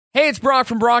Hey, it's Brock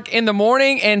from Brock in the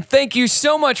Morning, and thank you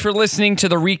so much for listening to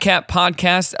the recap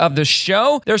podcast of the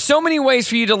show. There's so many ways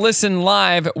for you to listen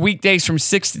live weekdays from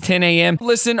 6 to 10 a.m.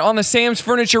 Listen on the Sam's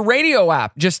Furniture Radio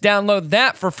app. Just download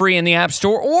that for free in the App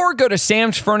Store or go to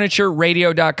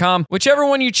samsfurnitureradio.com. Whichever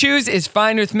one you choose is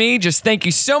fine with me. Just thank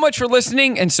you so much for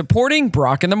listening and supporting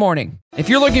Brock in the Morning. If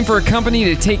you're looking for a company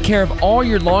to take care of all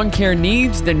your lawn care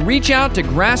needs, then reach out to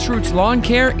Grassroots Lawn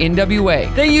Care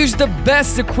NWA. They use the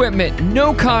best equipment,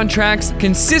 no contracts,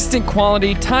 consistent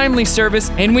quality, timely service,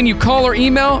 and when you call or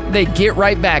email, they get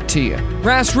right back to you.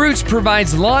 Grassroots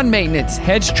provides lawn maintenance,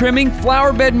 hedge trimming,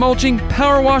 flower bed mulching,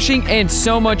 power washing, and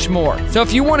so much more. So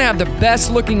if you want to have the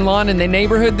best looking lawn in the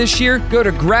neighborhood this year, go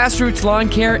to Grassroots Lawn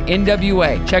Care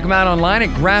NWA. Check them out online at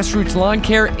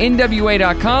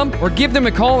grassrootslawncarenwa.com or give them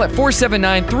a call at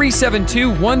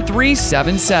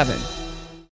 479-372-1377.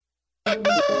 Good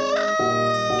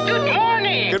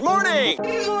morning. Good morning.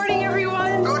 Good morning,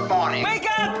 everyone. Good morning. Wake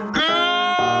up. Good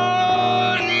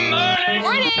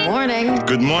morning. Morning.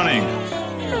 Good morning.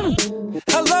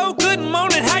 Hello, good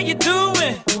morning, how you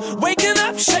doing? Waking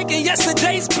up, shaking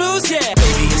yesterday's blues, yeah.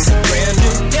 Baby, it's a brand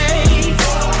new day.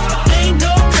 Ain't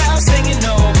no clouds hanging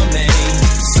over me.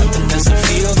 Something doesn't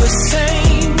feel the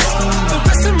same. The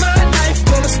rest of my life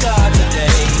gonna start today.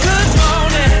 Good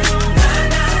morning.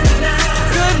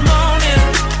 Good morning.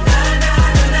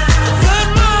 Good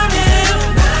morning.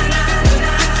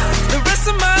 The rest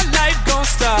of my life gonna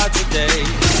start today.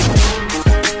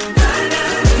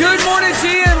 Good morning to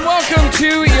you and welcome to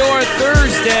your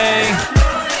Thursday.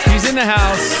 She's in the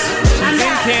house. She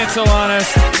didn't cancel on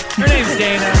us. Her name's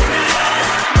Dana.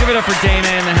 Give it up for Dana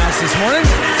in the house this morning.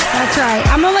 That's right.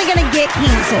 I'm only going to get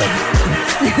canceled.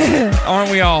 Aren't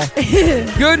we all?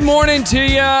 Good morning to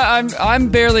you. I'm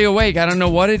barely awake. I don't know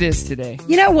what it is today.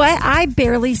 You know what? I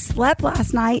barely slept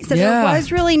last night, so Yeah. there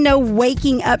was really no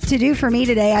waking up to do for me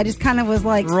today. I just kind of was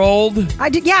like, Rolled. I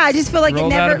just feel like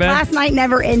Rolled out of bed? last night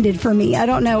never ended for me. I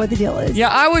don't know what the deal is. Yeah,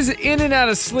 I was in and out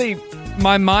of sleep.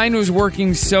 My mind was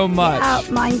working so much.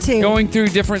 Mine too. Going through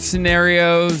different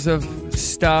scenarios of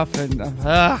stuff and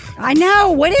I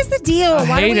know. What is the deal? I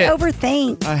Why do hate we it.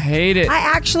 overthink? I hate it. I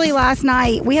actually, last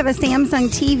night, we have a Samsung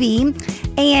TV,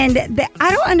 and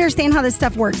I don't understand how this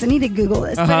stuff works. I need to Google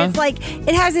this. But it's like,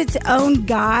 it has its own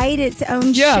guide, its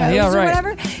own shows or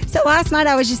whatever. So last night,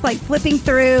 I was just like flipping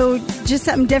through just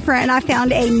something different, and I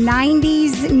found a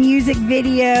 90s music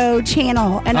video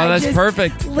channel. And I that's just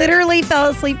perfect. literally fell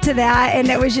asleep to that, and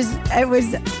it was just, it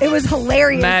was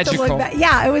hilarious Magical. to look back.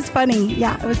 Yeah, it was funny.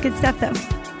 Yeah, it was good stuff, though.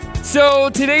 So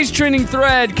today's trending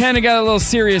thread kind of got a little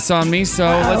serious on me, so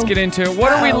let's get into it.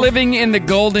 What are we living in the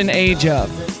golden age of?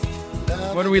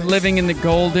 What are we living in the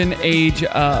golden age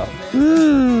of?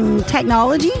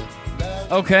 Technology?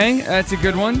 Okay, that's a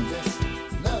good one.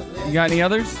 You got any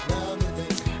others?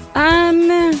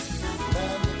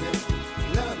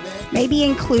 Maybe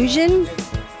inclusion?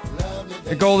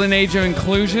 The golden age of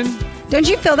inclusion? Don't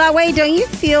you feel that way? Don't you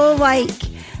feel like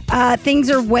things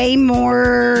are way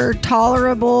more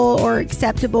tolerable or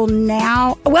acceptable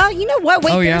now? Well, you know what?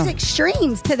 Wait, there's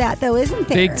extremes to that, though, isn't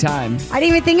there? Big time. I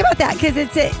didn't even think about that because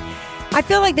I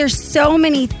feel like there's so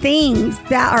many things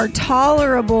that are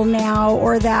tolerable now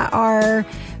or that are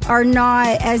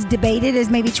not as debated as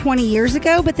maybe 20 years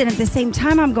ago. But then at the same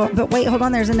time, I'm going, but wait, hold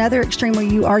on. There's another extreme where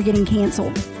you are getting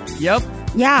canceled. Yep.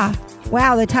 Yeah.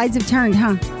 Wow, the tides have turned,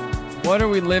 huh? What are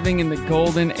we living in the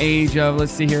golden age of?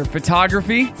 Let's see here.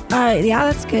 Photography. Yeah,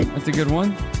 that's good. That's a good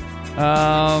one.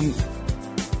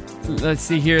 Let's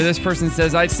see here. This person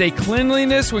says, I'd say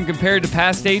cleanliness when compared to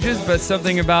past ages, but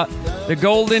something about the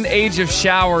golden age of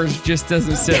showers just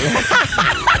doesn't sit right.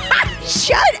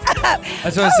 Shut up.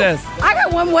 That's what it says. I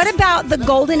got one. What about the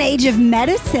golden age of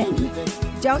medicine?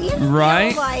 Don't you feel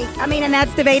Right. like, I mean, and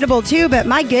that's debatable too, but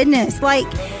my goodness, like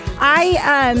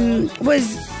I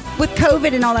was with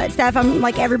COVID and all that stuff, I'm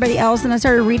like everybody else, and I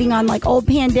started reading on like old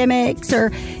pandemics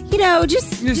or, you know,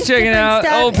 just checking out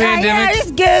stuff. old Yeah, pandemics.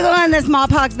 just Googling the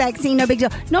smallpox vaccine, no big deal.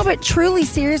 No, but truly,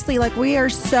 seriously, like we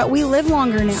live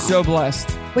longer now. So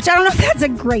blessed. Which I don't know if that's a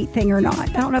great thing or not. I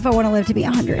don't know if I want to live to be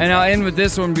 100. And I'll end with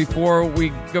this one before we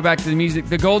go back to the music.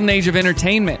 The golden age of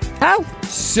entertainment. Oh.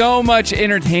 So much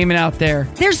entertainment out there.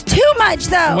 There's too much,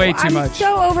 though. Way too I'm much.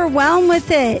 so overwhelmed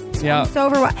with it. Yeah. I'm so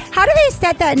overwhelmed. How do they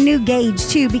set that new gauge,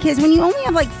 too? Because when you only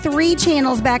have like 3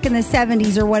 channels back in the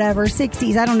 70s or whatever,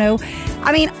 60s, I don't know.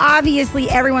 I mean, obviously,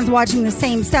 everyone's watching the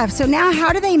same stuff. So now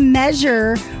how do they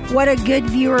measure what a good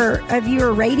viewer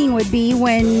rating would be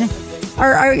when...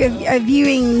 Or a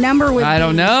viewing number would be? I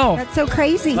don't know. That's so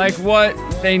crazy. Like what?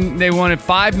 They wanted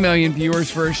 5 million viewers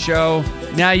for a show.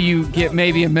 now you get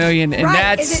maybe $1 million, and Right.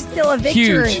 that's Is it still a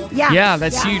victory? huge. Yeah.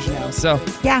 That's Yeah. huge now. So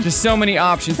Yeah. just so many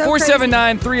options. So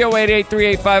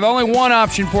 479-308-8385. Only one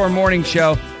option for a morning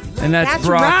show, and that's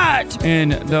Brock right.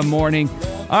 in the morning.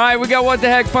 All right, we got What the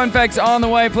Heck Fun Facts on the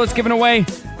way. Plus giving away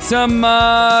some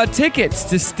tickets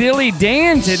to Steely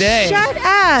Dan today. Shut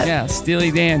up. Yeah,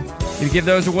 Steely Dan. Gonna give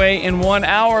those away in 1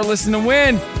 hour. Listen to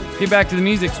win. Get back to the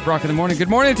music. It's Brock in the morning. Good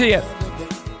morning to you.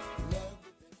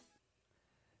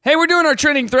 Hey, we're doing our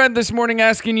trending thread this morning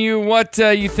asking you what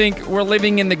you think we're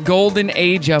living in the golden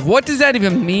age of. What does that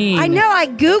even mean? I know. I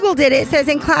Googled it. It says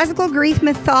in classical Greek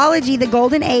mythology, the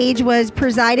Golden Age was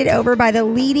presided over by the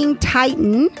leading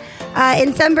Titan.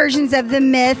 In some versions of the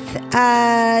myth,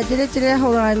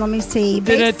 hold on, let me see.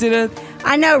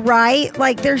 I know, right?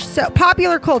 Like, there's so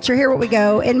popular culture. Here, what we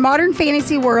go in modern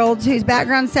fantasy worlds, whose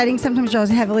background setting sometimes draws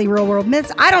heavily real world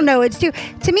myths. I don't know. It's too.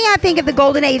 To me, I think of the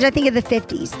Golden Age. I think of the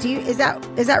 50s.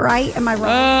 Is that right? Am I wrong?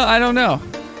 I don't know.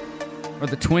 Or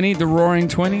the Roaring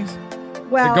 20s.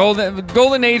 Well, the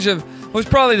golden age was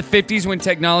probably the 50s when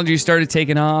technology started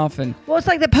taking off, and well, it's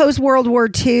like the post World War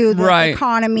II, the Right.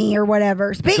 economy or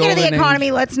whatever. Speaking of the Golden economy,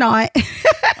 age. let's not.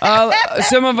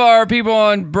 some of our people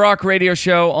on Brock Radio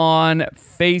Show on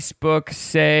Facebook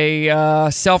say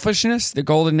selfishness, the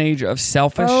golden age of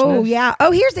selfishness. Oh, yeah.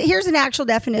 Oh, here's an actual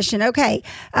definition. Okay.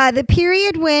 The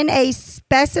period when a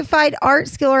specified art,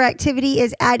 skill, or activity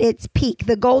is at its peak,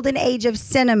 the golden age of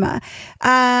cinema.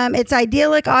 It's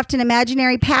idyllic, often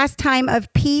imaginary pastime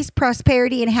of peace,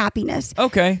 prosperity, and happiness.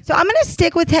 Okay. So I'm going to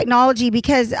stick with technology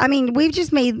because, I mean, we've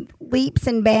just made leaps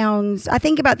and bounds. I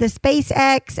think about the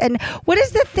SpaceX and what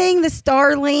is the thing, the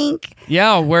Starlink?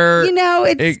 Yeah, where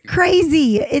it's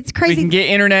crazy. It's crazy. we can get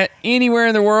internet anywhere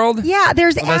in the world. Yeah,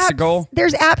 there's apps. That's the goal.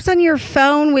 There's apps on your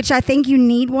phone, which I think you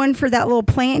need one for that little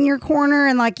plant in your corner,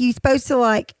 and like you're supposed to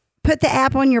like put the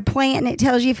app on your plant, and it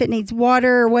tells you if it needs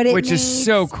water or what it Which needs. is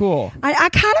so cool. I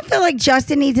kind of feel like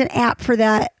Justin needs an app for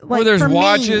that. Like, Well, there's for me.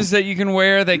 watches that you can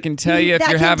wear that can tell you if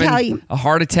That you're can tell having you. a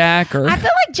heart attack or. I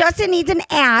feel like Justin needs an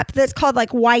app that's called like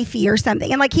Wi-Fi or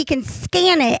something, and like he can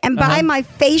scan it, and by my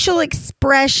facial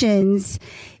expressions,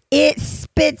 it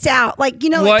spits out like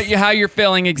how you're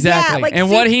feeling exactly, like,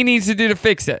 and what he needs to do to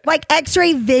fix it. like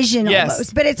X-ray vision Yes.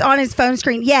 almost, but it's on his phone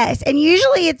screen. Yes, and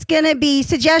usually it's gonna be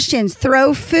suggestions: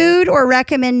 throw food or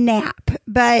recommend nap.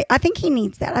 But I think he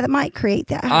needs that. I might create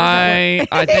that. I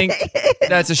think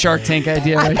that's a Shark Tank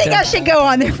idea I right think there. I should go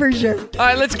on there for sure. All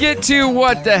right, let's get to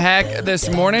what the heck this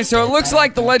morning. So it looks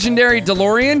like the legendary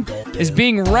DeLorean is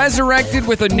being resurrected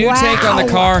with a new take on the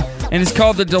car, and it's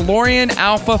called the DeLorean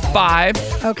Alpha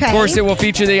 5. Okay. Of course, it will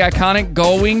feature the iconic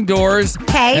gull-wing doors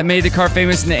that made the car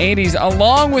famous in the 80s,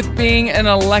 along with being an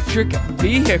electric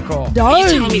vehicle. Are you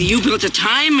telling me you built a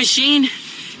time machine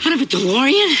out of a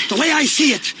DeLorean? The way I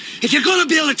see it, if you're going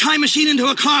to build a time machine into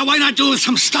a car, why not do it with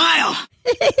some style?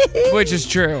 Which is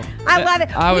true. I love it.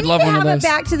 I would love one of We need those. to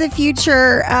have a Back to the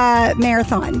Future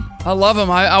marathon. I love them.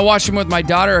 I watched them with my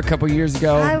daughter a couple years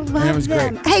ago, I and it love was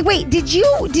them. great. Hey, wait, did you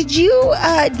the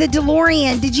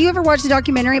DeLorean, did you ever watch the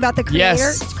documentary about the creator?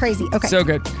 Yes. It's crazy. Okay. So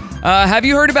good. Have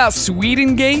you heard about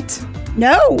Swedengate?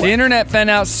 No. The internet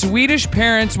found out Swedish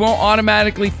parents won't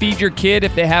automatically feed your kid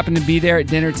if they happen to be there at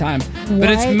dinner time. But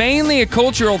it's What? mainly a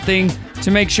cultural thing to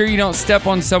make sure you don't step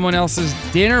on someone else's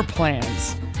dinner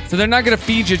plans. So they're not going to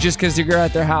feed you just because you're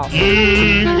at their house.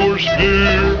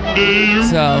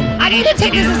 So, I need to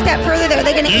take this a step further though. Are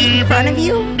they going to eat in front of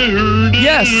you?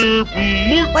 yes.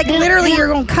 Like literally you're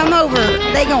going to come over.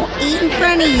 They going to eat in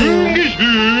front of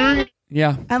you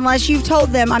Yeah. unless you've told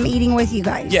them I'm eating with you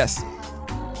guys. Yes.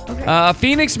 A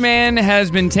Phoenix man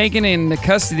has been taken into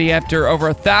custody after over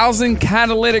 1,000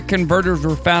 catalytic converters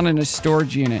were found in a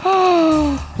storage unit.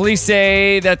 Police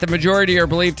say that the majority are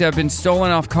believed to have been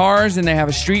stolen off cars, and they have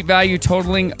a street value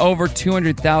totaling over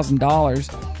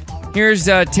 $200,000. Here's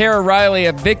Tara Riley,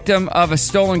 a victim of a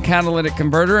stolen catalytic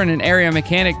converter and an area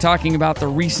mechanic, talking about the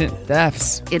recent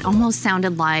thefts. It almost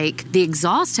sounded like the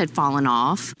exhaust had fallen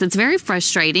off. That's very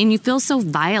frustrating. You feel so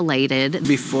violated.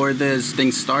 Before this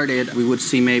thing started, we would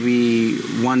see maybe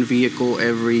one vehicle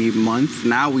every month.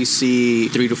 Now we see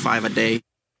 3 to 5 a day.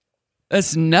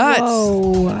 That's nuts.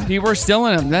 Whoa. People are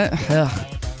stealing them. Ugh.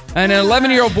 An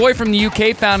 11-year-old boy from the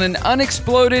UK found an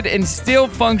unexploded and still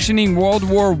functioning World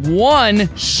War I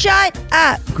Shut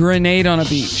up. grenade on a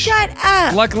beach. Shut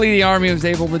up. Luckily, the Army was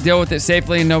able to deal with it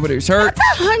safely and nobody was hurt.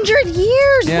 That's 100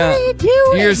 years. Yeah. What are you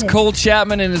doing? Here's Cole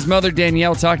Chapman and his mother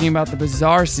Danielle talking about the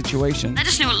bizarre situation. I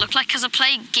just knew what it looked like because I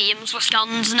played games with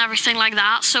guns and everything like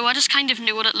that, so I just kind of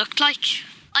knew what it looked like.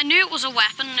 I knew it was a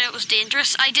weapon, knew it was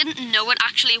dangerous. I didn't know it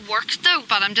actually worked though.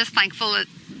 But I'm just thankful that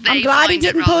I'm they glad he found it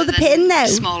didn't pull rather the than pin, though.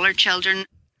 Smaller children.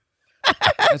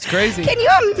 That's crazy. Can you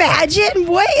imagine?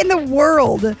 What in the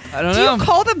world? I don't know. Do you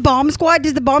call the bomb squad?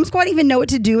 Does the bomb squad even know what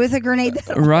to do with a grenade?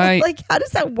 Right. Like, how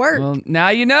does that work? Well, now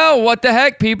you know. What the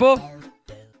heck, people?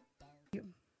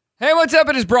 Hey, what's up?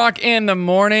 It is Brock in the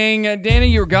morning. Dana,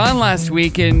 you were gone last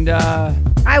week, and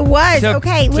I was.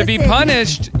 Okay, to be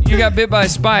punished, you got bit by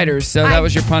spiders, so that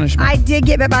was your punishment. I did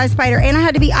get bit by a spider, and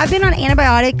I've been on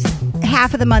antibiotics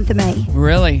half of the month of May.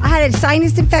 Really? I had a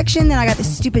sinus infection, then I got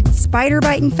this stupid spider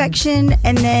bite infection,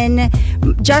 and then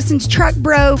Justin's truck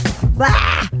broke.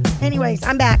 Blah. Anyways,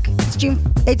 I'm back. It's June.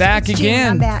 Back it's June.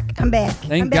 again. I'm back.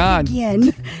 Thank God.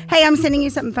 Again. Hey, I'm sending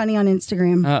you something funny on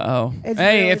Instagram. Uh-oh. It's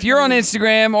Hey, really if you're funny. on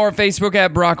Instagram or Facebook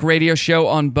at Brock Radio Show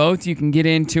on both, you can get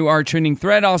into our trending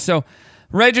thread. Also,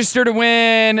 register to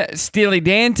win Steely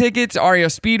Dan tickets, REO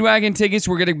Speedwagon tickets.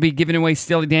 We're going to be giving away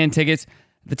Steely Dan tickets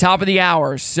at the top of the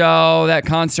hour. So that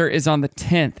concert is on the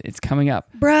 10th. It's coming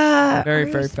up. Bruh.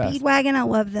 Very fast. Speedwagon, I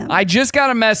love them. I just got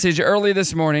a message early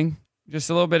this morning, just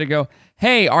a little bit ago.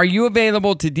 Hey, are you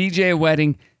available to DJ a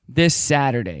wedding this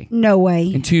Saturday? No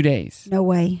way. In 2 days. No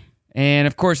way. And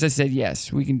of course I said,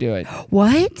 yes, we can do it.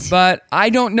 What? But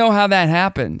I don't know how that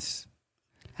happens.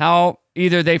 How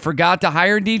either they forgot to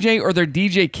hire a DJ or their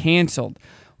DJ canceled,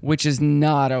 which is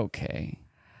not okay.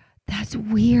 That's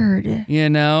weird. You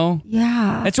know?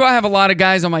 Yeah. That's why I have a lot of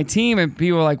guys on my team, and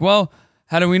people are like, well,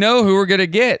 how do we know who we're going to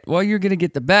get? Well, you're going to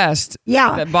get the best.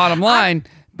 Yeah. That bottom line.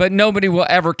 But nobody will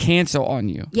ever cancel on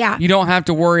you. Yeah. You don't have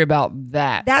to worry about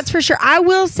that. That's for sure. I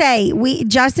will say,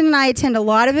 Justin and I attend a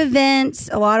lot of events,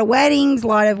 a lot of weddings, a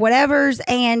lot of whatevers,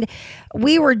 and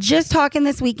we were just talking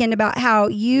this weekend about how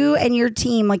you and your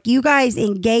team, like you guys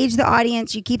engage the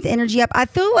audience, you keep the energy up. I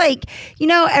feel like,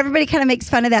 everybody kind of makes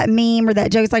fun of that meme or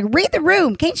that joke. It's like, read the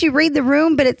room. Can't you read the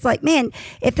room? But it's like, man,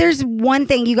 if there's one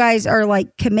thing you guys are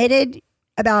like committed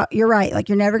about, you're right. Like,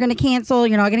 you're never going to cancel.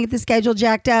 You're not going to get the schedule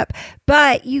jacked up,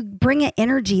 but you bring an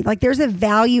energy. Like, there's a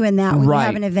value in that when you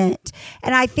have an event.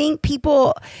 And I think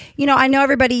people, I know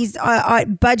everybody's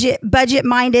budget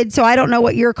minded, so I don't know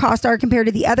what your costs are compared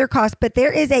to the other costs, but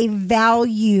there is a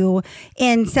value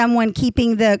in someone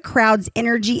keeping the crowd's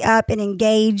energy up and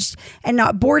engaged and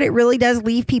not bored. It really does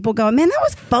leave people going, man, that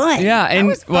was fun. Yeah.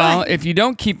 And well, if you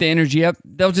don't keep the energy up,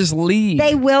 they'll just leave.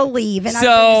 They will leave. And I've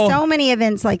been to so many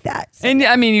events like that. So. And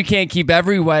I mean, you can't keep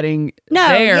every wedding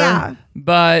there. Yeah.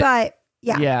 But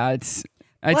yeah. Yeah, it's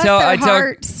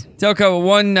tell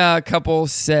one couple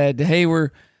said, "Hey,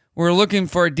 we're looking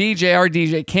for a DJ. Our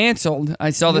DJ canceled. I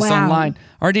saw this online.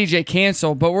 Our DJ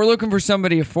canceled, but we're looking for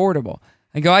somebody affordable."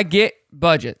 I go, "I get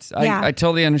budgets. I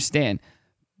totally understand.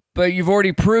 But you've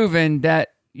already proven that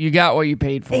you got what you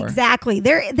paid for." Exactly.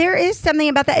 There is something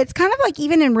about that. It's kind of like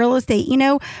even in real estate.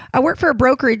 I work for a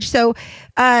brokerage, so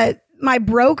my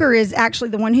broker is actually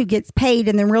the one who gets paid,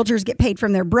 and then realtors get paid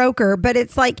from their broker. But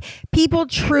it's like people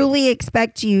truly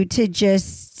expect you to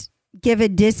just give a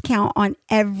discount on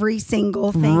every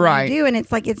single thing you do. And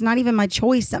it's like, it's not even my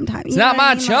choice sometimes. It's not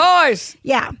my choice.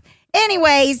 Yeah.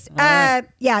 Anyways,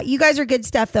 you guys are good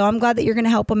stuff, though. I'm glad that you're going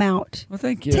to help them out. Well,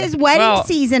 thank you. 'Tis wedding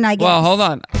season, I guess. Well, hold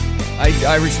on.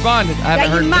 I responded. I haven't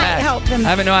heard back. Help them. I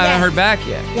haven't heard back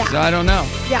yet. Yeah. So I don't know.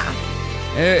 Yeah.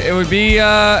 It would be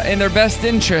in their best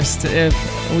interest if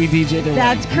we DJ their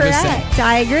That's wedding. correct.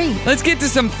 I agree. Let's get to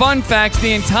some fun facts.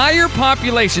 The entire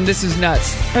population, this is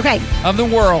nuts, of the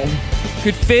world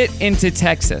could fit into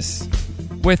Texas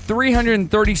with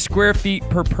 330 square feet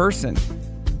per person.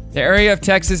 The area of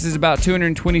Texas is about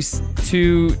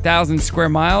 222,000 square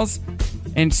miles,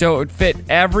 and so it would fit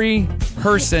every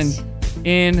person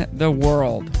in the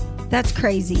world. That's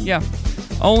crazy. Yeah.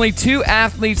 Only 2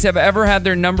 athletes have ever had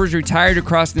their numbers retired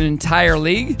across an entire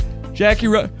league. Jackie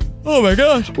Oh my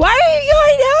gosh. Why are you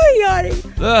yawning?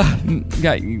 I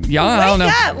don't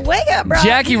know. Wake up, bro.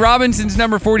 Jackie Robinson's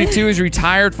number 42 is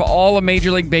retired for all of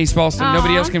Major League Baseball, so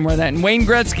nobody else can wear that. And Wayne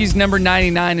Gretzky's number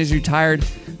 99 is retired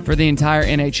for the entire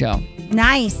NHL.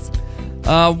 Nice.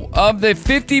 Of the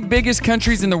 50 biggest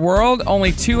countries in the world,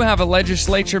 only 2 have a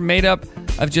legislature made up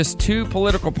of just 2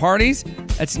 political parties.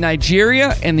 That's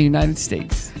Nigeria and the United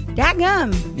States.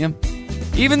 Dadgum. Yeah.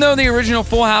 Even though the original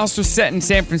Full House was set in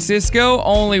San Francisco,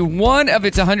 only one of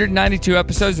its 192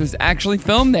 episodes was actually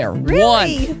filmed there.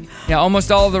 Really? One. Yeah,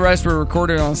 almost all of the rest were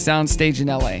recorded on a soundstage in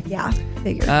LA. Yeah,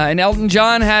 figured. And Elton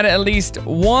John had at least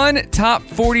one top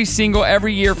 40 single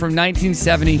every year from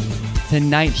 1970 to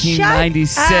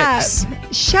 1996.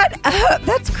 Shut up.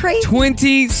 That's crazy.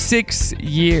 26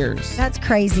 years. That's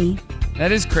crazy.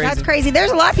 That is crazy. That's crazy.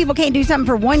 There's a lot of people can't do something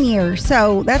for 1 year,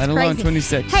 so that's Let crazy. alone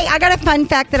 26. Hey, I got a fun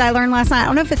fact that I learned last night. I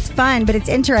don't know if it's fun, but it's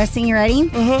interesting. You ready?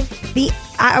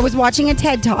 I was watching a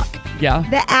TED Talk. Yeah.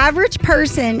 The average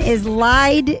person is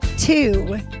lied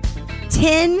to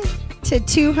 10 to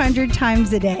 200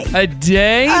 times a day. A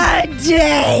day? A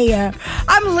day.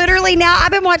 I'm literally now, I've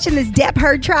been watching this Depp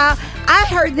Heard trial. I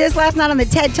heard this last night on the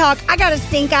TED Talk. I got a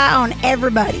stink eye on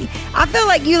everybody. I feel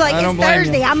like you like, it's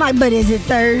Thursday. You. I'm like, but is it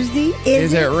Thursday?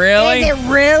 Is it really? Is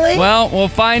it really? Well, we'll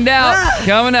find out.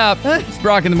 Coming up. It's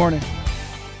Brock in the morning.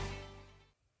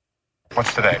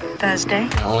 What's today? Thursday.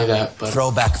 Not only that, but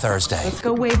Throwback Thursday. Let's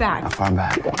go way back. How far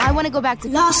back? I want to go back to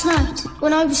last night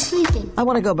when I was sleeping. I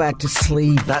want to go back to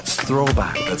sleep. That's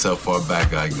throwback. That's how far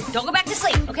back I go. Don't go back to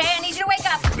sleep, okay? I need you to wake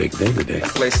up. Big day today.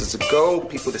 Places to go,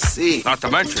 people to see. Not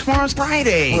to mention. Tomorrow's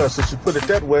Friday. Well, since you put it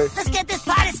that way. Let's get this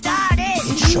party started.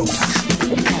 It's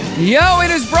showtime. Yo,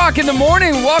 it is Brock in the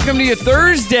morning. Welcome to your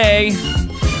Thursday.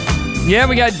 Yeah,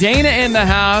 we got Dana in the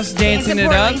house dancing it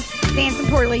up. Dancing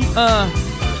poorly.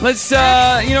 Let's,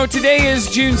 today is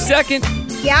June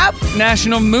 2nd. Yep.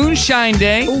 National Moonshine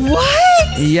Day.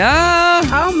 What? Yeah.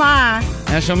 Oh, my.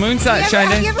 National Moonshine Day.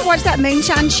 Have you ever watched that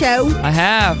Moonshine show? I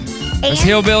have. There's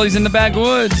hillbillies in the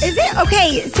backwoods. Is it?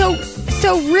 Okay, so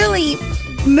really,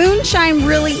 moonshine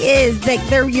really is that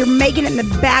you're making it in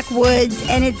the backwoods,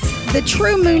 and it's the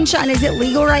true moonshine. Is it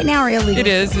legal right now or illegal? It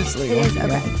is. It's legal. It is,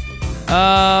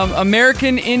 okay.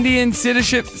 American Indian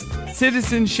Citizenship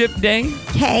Day.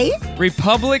 Okay.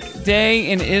 Republic Day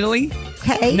in Italy.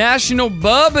 Okay. National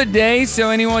Bubba Day, so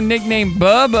anyone nicknamed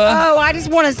Bubba. Oh, I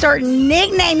just want to start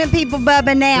nicknaming people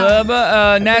Bubba now.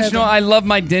 Bubba. National I Love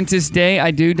My Dentist Day. I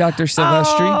do, Dr.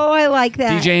 Silvestri. Oh, I like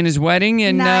that. DJing his wedding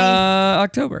in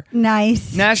October.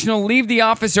 Nice. National Leave the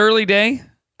Office Early Day.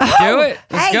 Oh, do it.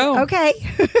 Let's go. Okay.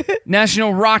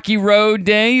 National Rocky Road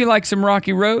Day. You like some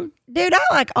Rocky Road? Dude, I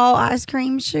like all ice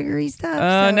cream, sugary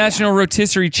stuff. National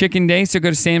Rotisserie Chicken Day. So go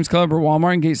to Sam's Club or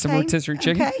Walmart and get some rotisserie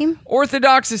chicken. Okay.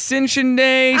 Orthodox Ascension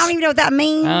Day. I don't even know what that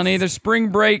means. I don't either. Spring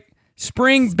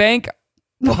Bank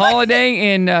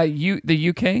holiday in the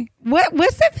UK.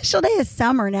 What's the official day of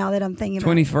summer now that I'm thinking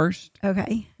about? 21st.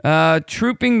 Okay.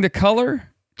 Trooping the Color.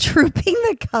 Trooping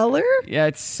the Color? Yeah,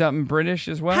 it's something British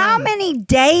as well. How many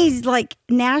days, like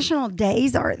national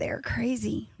days, are there?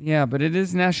 Crazy. Yeah, but it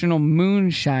is National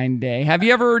Moonshine Day. Have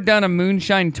you ever done a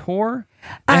moonshine tour?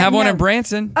 I have one in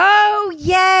Branson. Oh,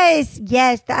 yes.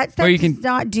 Yes. That stuff does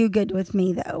not do good with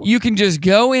me, though. You can just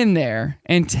go in there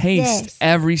and taste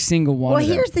every single one of them.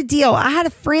 Well, here's the deal. I had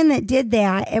a friend that did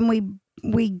that, and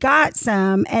we got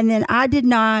some, and then I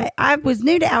was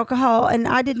new to alcohol, and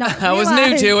I did not I was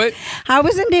new to it. I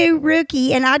was a new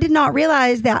rookie, and I did not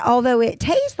realize that although it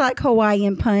tastes like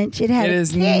Hawaiian Punch, it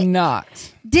is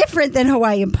not different than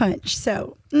Hawaiian Punch.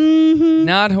 So,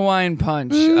 not Hawaiian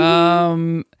Punch.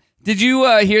 Did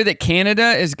you hear that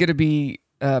Canada is going to be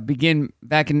begin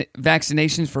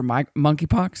vaccinations for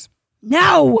monkeypox?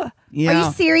 No. Yeah. Are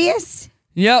you serious?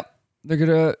 Yep. They're going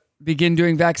to begin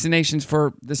doing vaccinations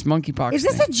for this monkeypox. Is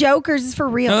this a joke or is this for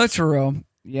real? No, it's for real.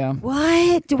 Yeah.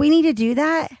 What? Do we need to do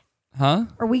that? Huh?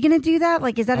 Are we going to do that?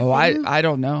 Like, is that a thing? I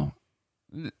don't know.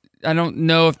 I don't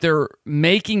know if they're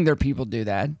making their people do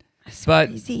that. That's but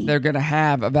crazy. They're going to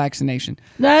have a vaccination.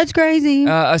 That's crazy.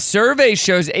 A survey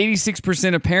shows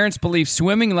 86% of parents believe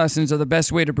swimming lessons are the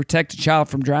best way to protect a child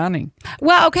from drowning.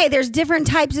 Well, okay, there's different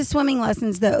types of swimming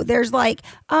lessons, though. There's like,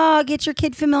 get your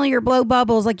kid familiar, blow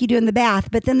bubbles like you do in the bath.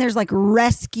 But then there's like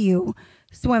rescue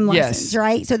swim lessons,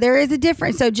 right? So there is a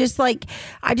difference. So just like,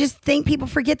 I just think people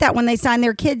forget that when they sign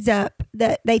their kids up,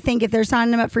 that they think if they're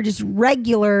signing them up for just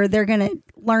regular, they're going to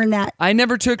learn that. I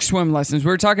never took swim lessons.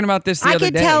 We were talking about this the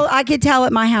other day. I could tell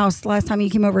at my house last time you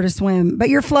came over to swim, but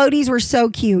your floaties were so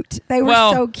cute. They were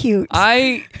so cute.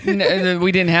 We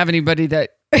didn't have anybody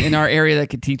that in our area that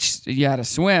could teach you how to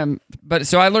swim, but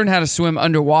so I learned how to swim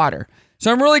underwater. So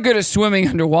I'm really good at swimming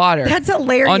underwater. That's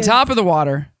hilarious. On top of the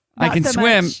water. I can so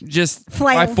swim, much. just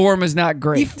flail. My form is not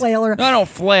great. You flailer. No, I don't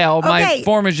flail. My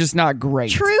form is just not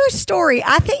great. True story.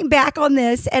 I think back on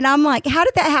this and I'm like, how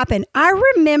did that happen? I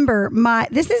remember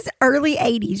this is early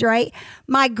 80s, right?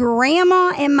 My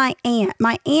grandma and my aunt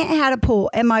had a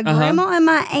pool, and my grandma and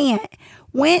my aunt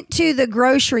went to the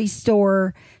grocery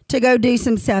store to go do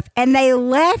some stuff, and they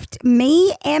left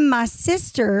me and my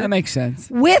sister. That makes sense.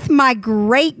 With my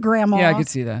great grandma. Yeah, I could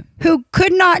see that. Who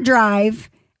could not drive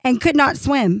and could not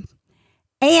swim.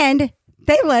 And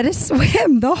they let us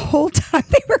swim the whole time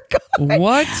they were gone.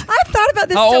 What? I thought about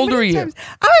this How so old many were you? times.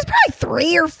 I was probably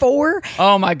 3 or 4.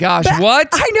 Oh my gosh, But what?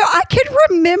 I know. I can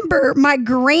remember my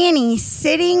granny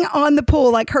sitting on the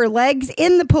pool, like her legs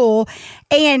in the pool,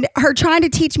 and her trying to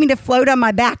teach me to float on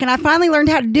my back. And I finally learned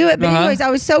how to do it. But anyways, I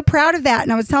was so proud of that.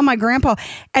 And I was telling my grandpa,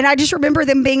 and I just remember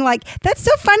them being like, that's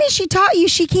so funny. She taught you.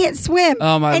 She can't swim.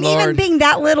 Oh, my and Lord. even being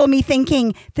that little, me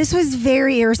thinking, this was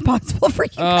very irresponsible for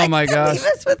you guys my to gosh. leave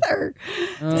us with her.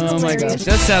 Oh my gosh,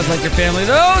 that sounds like your family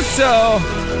though. So, all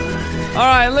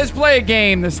right, let's play a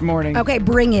game this morning. Okay,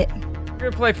 bring it. We're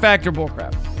gonna play fact or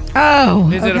bullcrap. Oh,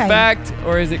 Is it a okay. fact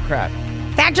or is it crap?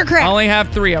 Fact or crap? I only have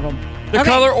 3 of them. The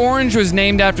color orange was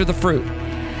named after the fruit.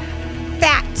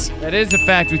 Fact. That is a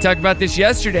fact. We talked about this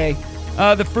yesterday.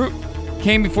 The fruit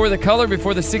came before the color.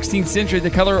 Before the 16th century, the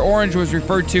color orange was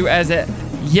referred to as a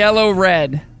yellow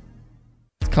red.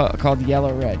 It's called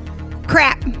yellow red.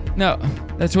 Crap. No,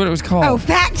 that's what it was called. Oh,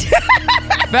 fact.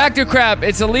 Fact or crap?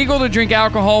 It's illegal to drink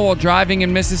alcohol while driving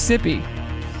in Mississippi.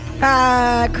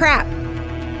 Crap.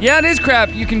 Yeah, it is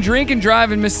crap. You can drink and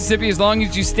drive in Mississippi as long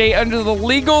as you stay under the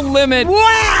legal limit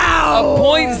Wow. of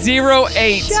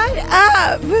 .08. Shut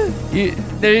up.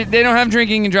 They don't have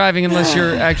drinking and driving unless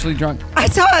you're actually drunk. I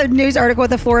saw a news article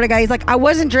with a Florida guy. He's like, I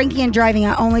wasn't drinking and driving.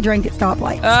 I only drank at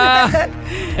stoplights.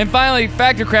 And finally,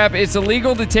 fact or crap, it's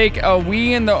illegal to take a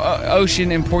wee in the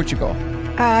ocean in Portugal.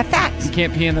 Fact. You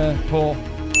can't pee in the pool.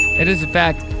 It is a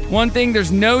fact. One thing,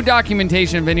 there's no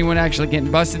documentation of anyone actually getting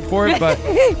busted for it, but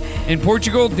in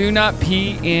Portugal, do not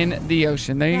pee in the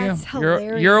ocean. There you That's go.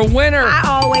 hilarious. You're a winner.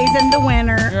 I always am the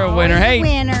winner. You're a winner. Always Hey, a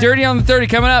winner. Dirty on the 30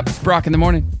 coming up. It's Brock in the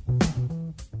morning.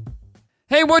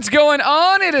 Hey, what's going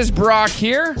on? It is Brock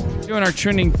here, doing our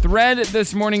trending thread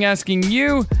this morning, asking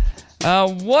you,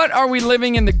 what are we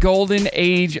living in the golden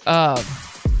age of?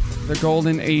 The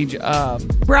golden age of.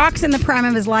 Brock's in the prime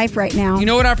of his life right now. You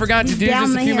know what I forgot to do down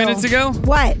just a the few hill. minutes ago?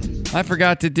 What? I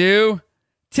forgot to do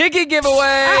ticket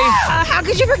giveaway. How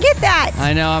could you forget that?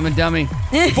 I know, I'm a dummy.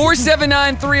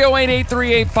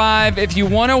 479-308-8385 if you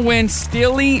want to win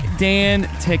Steely Dan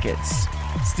tickets.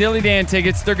 Steely Dan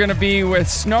tickets, they're going to be with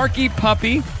Snarky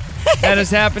Puppy. That is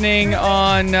happening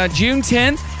on June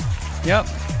 10th. Yep,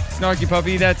 Snarky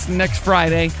Puppy, that's next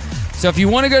Friday. So if you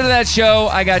want to go to that show,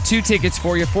 I got 2 tickets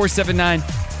for you.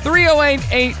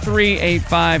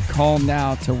 479-308-8385. Call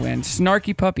now to win.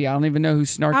 Snarky Puppy. I don't even know who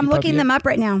Snarky Puppy is. I'm looking them up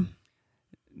right now.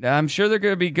 I'm sure they're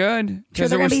going to be good. Sure,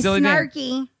 they're going to be Steely Dan.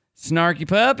 snarky. Snarky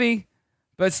Puppy.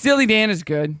 But Steely Dan is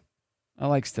good. I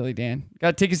like Steely Dan.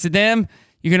 Got tickets to them.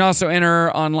 You can also enter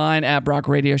online at Brock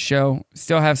Radio Show.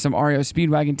 Still have some REO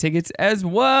Speedwagon tickets as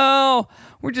well.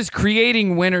 We're just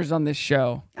creating winners on this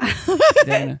show.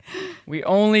 Dana. We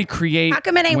only create How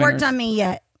come it ain't winners. worked on me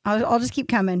yet? I'll just keep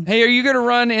coming. Hey, are you going to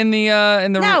run in the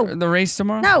No. the race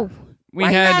tomorrow? No. Why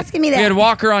are you asking me that? We had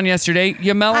Walker on yesterday.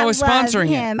 Yamela was I love sponsoring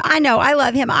him. I know. I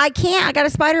love him. I can't. I got a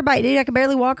spider bite, dude. I can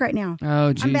barely walk right now.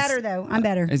 Oh, geez. I'm better, though. I'm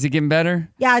better. Is it getting better?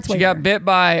 Yeah, it's way She got bit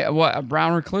by, what, a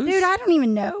brown recluse? Dude, I don't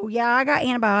even know. Yeah, I got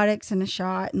antibiotics and a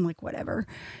shot and like whatever.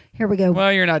 Here we go.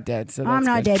 Well, you're not dead, so that's I'm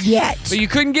not good. dead yet. But you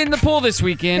couldn't get in the pool this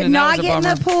weekend, and Not that was a getting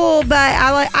bummer. the pool, but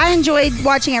I enjoyed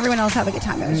watching everyone else have a good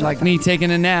time. It was Like me taking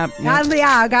a nap. Yep.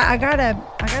 I got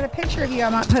a picture of you I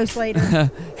might post later.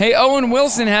 Hey, Owen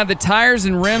Wilson had the tires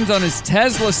and rims on his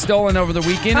Tesla stolen over the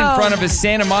weekend in front of his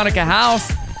Santa Monica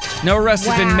house. No arrests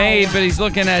have been Wow. made, but he's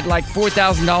looking at like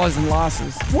 $4,000 in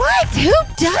losses. What? Who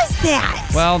does that?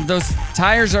 Well, those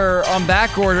tires are on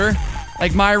back order.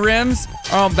 Like my rims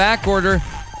are on back order.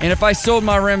 And if I sold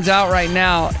my rims out right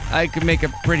now, I could make a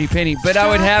pretty penny. But I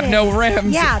would have no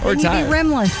rims Yeah, or then you'd tires. be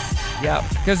rimless. Yeah,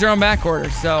 because they're on back order.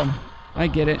 So I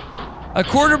get it. A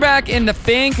quarterback in the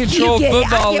fan-controlled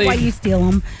football I get why league you steal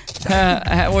them.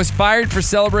 was fired for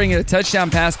celebrating a touchdown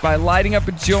pass by lighting up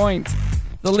a joint.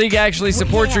 The league actually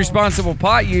supports responsible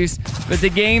pot use, but the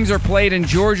games are played in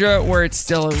Georgia where it's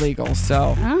still illegal.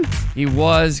 So he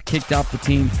was kicked off the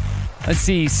team. Let's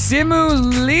see.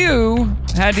 Simu Liu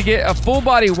had to get a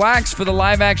full-body wax for the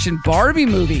live-action Barbie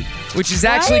movie, which is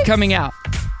actually coming out.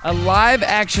 A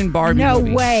live-action Barbie movie.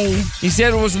 No way. He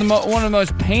said it was one of the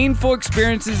most painful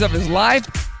experiences of his life,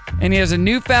 and he has a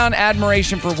newfound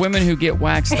admiration for women who get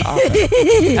waxed often.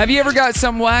 Have you ever got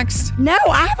something waxed? No,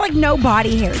 I have like no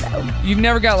body hair though. You've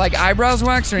never got like eyebrows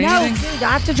waxed or anything? No, dude,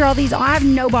 I have to draw these. I have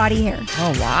no body hair.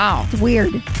 Oh, wow. It's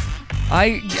weird.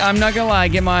 I'm not gonna lie, I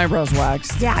get my eyebrows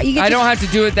waxed. Yeah, you get I don't have to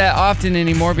do it that often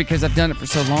anymore because I've done it for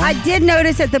so long. I did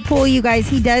notice at the pool, you guys,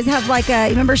 he does have like a,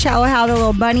 remember Shallow Hal, the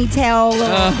little bunny tail?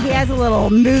 He has a little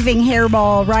moving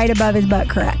hairball right above his butt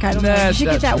crack. I don't know. You should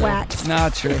get that waxed.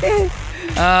 Not true.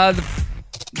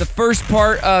 The first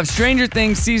part of Stranger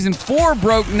Things Season 4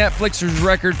 broke Netflix's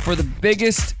record for the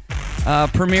biggest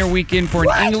premiere weekend for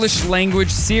an English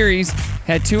language series.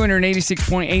 Had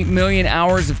 286.8 million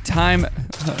hours of time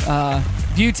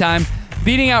view time.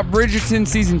 beating out Bridgerton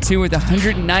season 2 with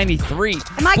 193.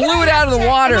 Blew it out of the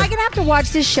water. Am I gonna have to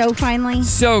watch this show finally?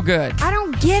 So good. I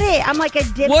don't get it. I'm like a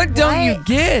dip. What don't you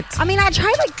get? I mean, I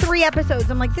tried like 3 episodes.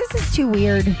 I'm like, this is too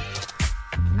weird.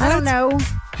 I don't know.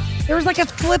 There was like a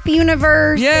flip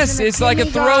universe. Yes, it's like a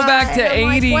throwback to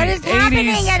 80s. What is happening?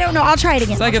 I don't know. I'll try it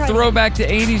again. It's like a throwback to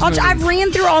 80s movies. I've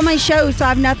ran through all my shows, so I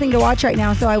have nothing to watch right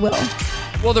now, so I will.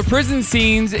 Well, the prison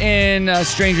scenes in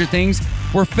Stranger Things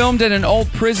were filmed at an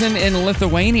old prison in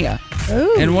Lithuania.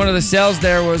 Ooh. And one of the cells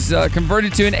there was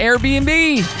converted to an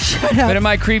Airbnb. Shut up. But it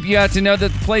might creep you out to know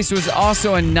that the place was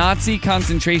also a Nazi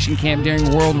concentration camp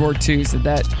during World War II. So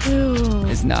that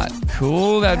is not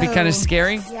cool. That would be kind of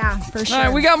scary. Yeah, for sure. All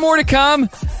right, we got more to come.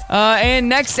 And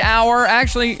next hour,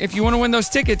 actually, if you want to win those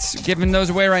tickets, giving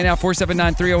those away right now,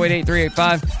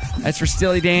 479-308-8385. That's for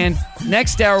Steely Dan.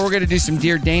 Next hour, we're going to do some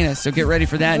Dear Dana. So get ready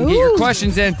for that and get your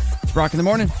questions in. It's Brock in the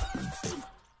Morning.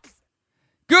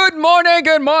 Good morning,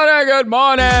 good morning, good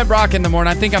morning. Brock in the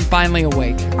Morning. I think I'm finally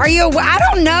awake. Are you? I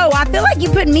don't know. I feel like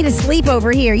you're putting me to sleep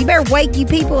over here. You better wake you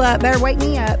people up. Better wake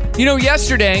me up. You know,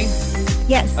 yesterday.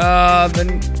 Yes.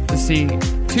 Let's see.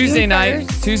 Tuesday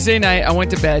night, I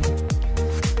went to bed.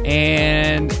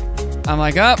 And I'm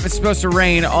like, it's supposed to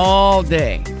rain all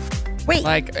day. Wait.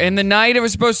 Like, in the night, it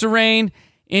was supposed to rain.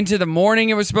 Into the morning,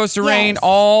 it was supposed to rain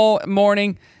all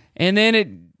morning. And then it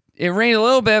rained a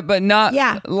little bit, but not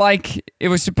like it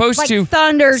was supposed like to.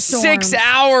 Thunderstorms. 6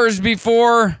 hours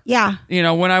before,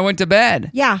 when I went to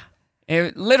bed. Yeah.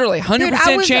 It literally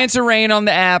 100% chance of rain on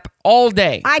the app all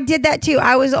day. I did that too.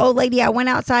 I was an old lady. I went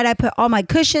outside. I put all my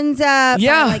cushions up.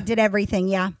 Yeah. I did everything.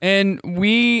 Yeah. And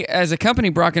we, as a company,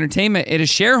 Brock Entertainment, it is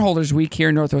Shareholders Week here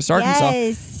in Northwest Arkansas.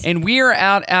 Yes. And we are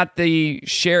out at the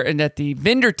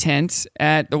vendor tent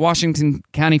at the Washington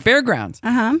County Fairgrounds.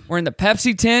 Uh-huh. We're in the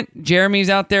Pepsi tent. Jeremy's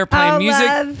out there playing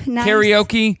music, nice.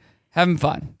 karaoke, having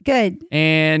fun. Good.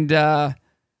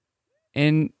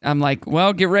 And I'm like,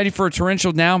 well, get ready for a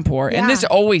torrential downpour. And this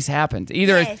always happens.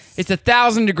 Either it's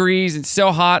 1,000 degrees, it's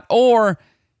so hot, or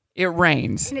it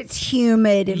rains. And it's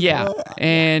humid.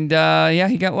 And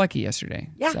And he got lucky yesterday.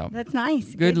 Yeah, so, that's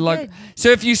nice. Good luck. Good.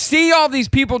 So if you see all these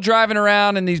people driving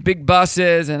around in these big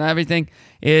buses and everything,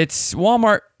 it's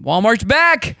Walmart. Walmart's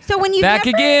back. So when you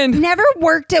never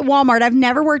worked at Walmart, I've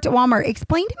never worked at Walmart.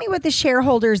 Explain to me what the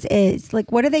shareholders is.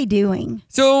 Like, what are they doing?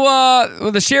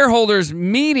 So the shareholders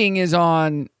meeting is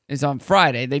on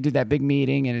Friday. They do that big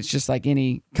meeting, and it's just like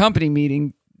any company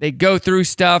meeting. They go through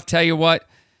stuff, tell you what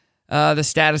the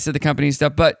status of the company and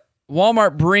stuff. But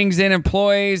Walmart brings in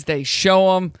employees. They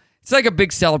show them. It's like a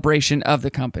big celebration of the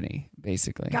company,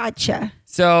 basically. Gotcha.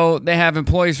 So they have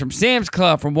employees from Sam's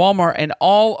Club, from Walmart, and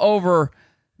all over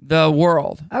the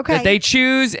world. Okay. That they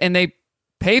choose, and they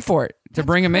pay for it to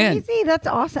bring them in. Crazy. That's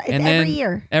awesome. It's every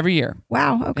year. Every year.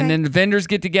 Wow. Okay. And then the vendors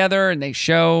get together and they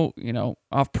show,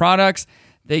 off products.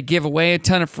 They give away a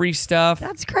ton of free stuff.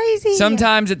 That's crazy.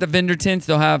 Sometimes at the vendor tents,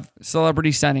 they'll have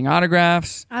celebrities signing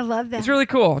autographs. I love that. It's really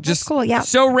cool. That's cool. Yeah.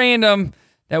 So random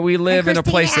that we live in a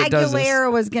place that does this.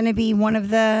 Aguilera was going to be one of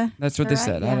the. That's what they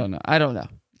said. Yeah. I don't know.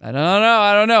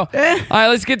 All right,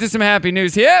 let's get to some happy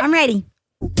news here. I'm ready.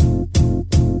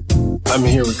 I'm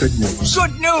here with good news.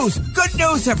 Good news! Good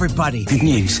news, everybody! Good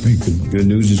news. Good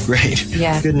news is great.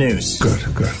 Yeah. Good news. Good.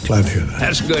 Glad to hear that.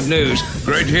 That's good news.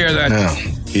 Great to hear that. Now,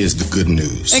 here's the good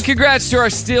news. And congrats to our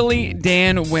Steely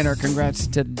Dan winner. Congrats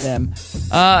to them.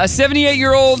 A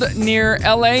 78-year-old near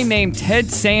L.A. named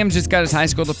Ted Sams just got his high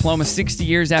school diploma 60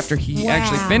 years after he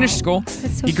actually finished school.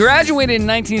 He graduated in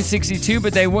 1962,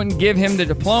 but they wouldn't give him the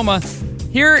diploma.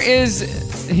 Here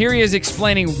he is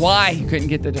explaining why he couldn't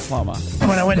get the diploma.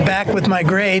 When I went back with my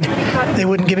grade, they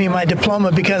wouldn't give me my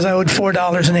diploma because I owed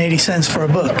 $4.80 for a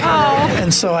book.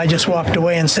 And so I just walked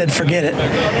away and said, forget it.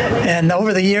 And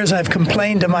over the years, I've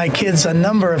complained to my kids a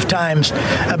number of times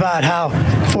about how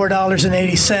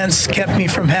 $4.80 kept me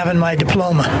from having my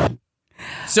diploma.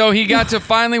 So he got to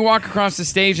finally walk across the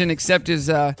stage and accept his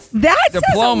that diploma.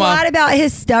 Says a lot about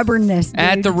his stubbornness, dude.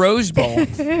 At the Rose Bowl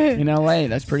in L.A.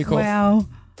 That's pretty cool. Wow.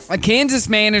 A Kansas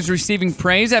man is receiving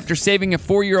praise after saving a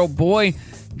 4-year-old boy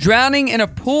drowning in a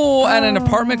pool at an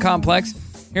apartment complex.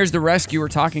 Here's the rescuer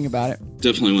talking about it.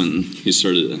 Definitely when he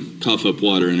started to cough up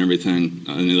water and everything,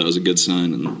 I knew that was a good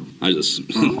sign, and I just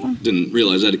didn't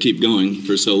realize I had to keep going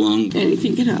for so long.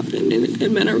 Anything can happen in a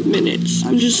matter of minutes.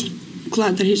 I'm just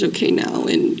glad that he's okay now,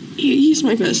 and he's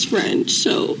my best friend,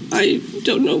 so I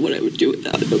don't know what I would do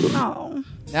without him. Oh.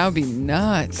 That would be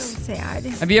nuts. So sad.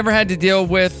 Have you ever had to deal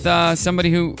with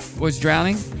somebody who was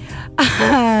drowning?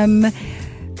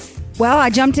 Well,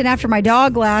 I jumped in after my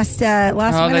dog last winter.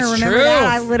 that's Remember true. that?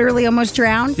 I literally almost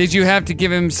drowned. Did you have to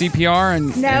give him CPR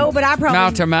and But I probably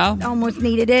mouth to mouth? almost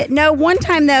needed it. No, one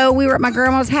time though, we were at my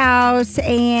grandma's house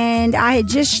and I had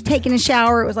just taken a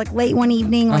shower. It was like late one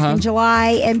evening, like in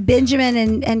July, and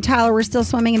Benjamin and Tyler were still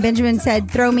swimming, and Benjamin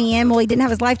said, "Throw me in." Well, he didn't have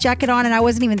his life jacket on, and I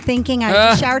wasn't even thinking. I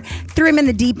just showered, threw him in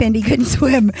the deep end. He couldn't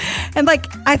swim, and like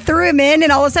I threw him in,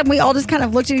 and all of a sudden we all just kind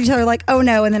of looked at each other like, "Oh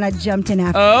no!" And then I jumped in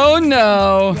after. Oh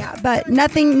no! Yeah, but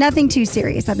nothing too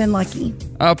serious. I've been lucky.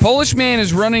 A Polish man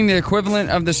is running the equivalent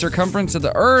of the circumference of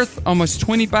the Earth, almost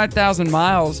 25,000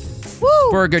 miles,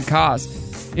 for a good cause.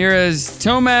 Here is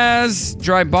Tomasz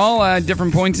Drybala at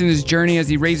different points in his journey as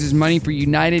he raises money for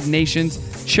United Nations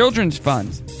Children's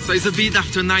Funds. So it's a bit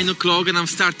after 9 o'clock and I'm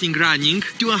starting running.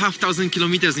 2,500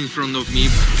 kilometers in front of me.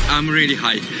 I'm really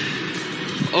high.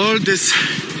 All this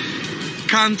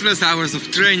countless hours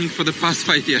of training for the past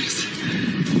 5 years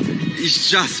is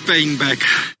just paying back.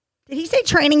 Did he say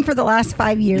training for the last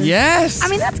 5 years? Yes. I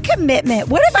mean, that's commitment.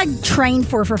 What have I trained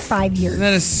for 5 years?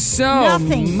 That is so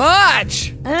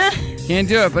much. Can't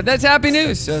do it, but that's happy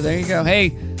news. So there you go. Hey,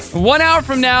 1 hour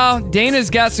from now, Dana's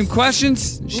got some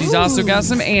questions. She's also got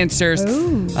some answers.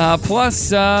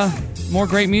 Plus, more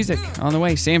great music on the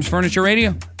way. Sam's Furniture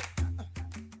Radio.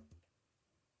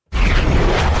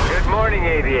 Good morning,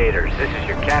 aviators. This is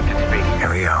your captain speaking.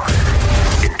 Here we go.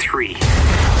 In 3,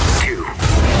 2,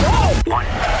 1.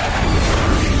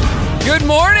 Good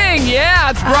morning. Yeah,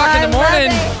 it's Brock in the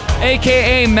morning,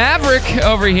 a.k.a. Maverick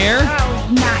over here. Oh,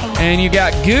 nice. And you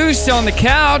got Goose on the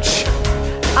couch.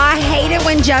 I hate it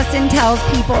when Justin tells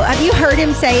people. Have you heard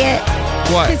him say it?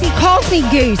 What? Because he calls me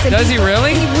Goose. Does he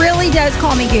really? He really does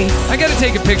call me Goose. I got to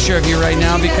take a picture of you right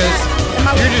now because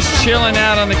you're just chilling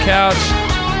out on the couch,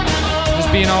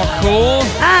 just being all cool.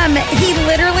 He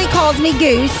literally calls me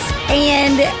Goose,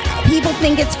 and people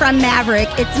think it's from Maverick.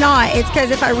 It's not. It's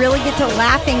because if I really get to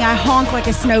laughing, I honk like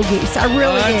a snow goose. I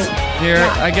really do. Here,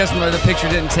 Yeah. I guess the picture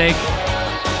didn't take.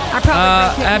 I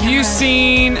probably have you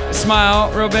seen, smile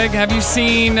real big, have you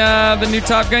seen the new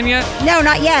Top Gun yet? No,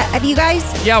 not yet. Have you guys?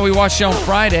 Yeah, we watched it on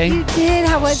Friday. You did?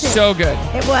 How was it? So good.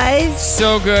 It was?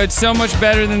 So good. So much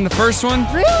better than the first one.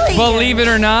 Really? Believe it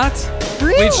or not.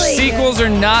 Really? Which sequels are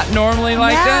not normally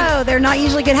like that. No, they're not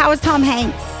usually good. How was Tom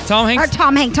Hanks? Tom Hanks? Or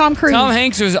Tom Cruise. Tom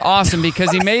Hanks was awesome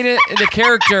because he made it the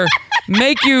character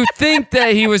make you think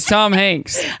that he was Tom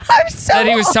Hanks. That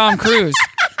he was Tom Cruise.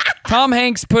 Tom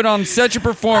Hanks put on such a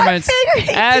performance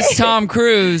as Tom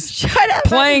Cruise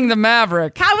playing the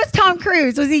Maverick. How was Tom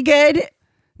Cruise? Was he good?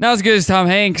 Not as good as Tom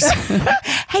Hanks.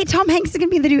 Hey, Tom Hanks is going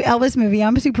to be in the new Elvis movie.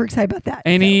 I'm super excited about that.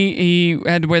 And he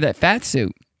had to wear that fat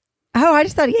suit. Oh, I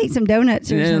just thought he ate some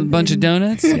donuts or A something. bunch of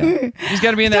donuts. Yeah. He's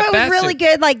got to be in that So it fat was really suit.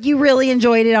 good. Like, you really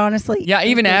enjoyed it, honestly. Yeah,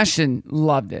 even Ashton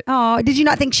loved it. Oh, did you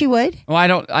not think she would?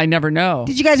 Well, I never know.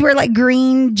 Did you guys wear like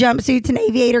green jumpsuits and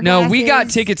aviator No, glasses? we got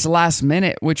tickets last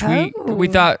minute, which we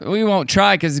thought we won't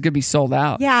try because it could be sold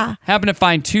out. Yeah. Happened to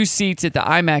find 2 seats at the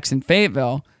IMAX in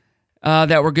Fayetteville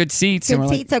that were good seats. Good and we're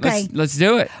seats, like, okay. Let's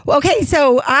do it. Well, okay,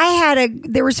 so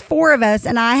there was 4 of us,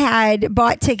 and I had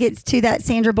bought tickets to that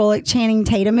Sandra Bullock Channing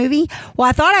Tatum movie. Well,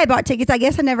 I thought I bought tickets. I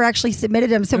guess I never actually submitted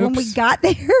them. So when we got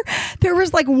there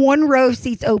was like 1 row of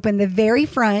seats open, the very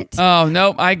front. Oh,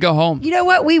 nope. I go home. You know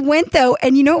what? We went though,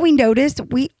 and you know what we noticed?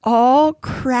 We all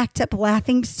cracked up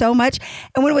laughing so much.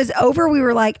 And when it was over, we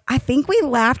were like, I think we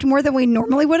laughed more than we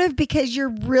normally would have because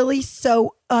you're really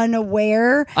so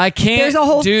unaware. I can't There's a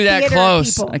whole do that theater of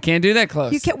close. people. I can't do that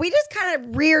close. We just kind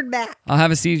of reared back. I'll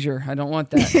have a seizure. I don't want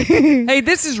that. Hey,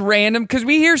 this is random because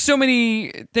we hear so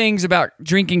many things about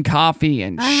drinking coffee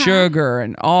and sugar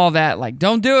and all that. Like,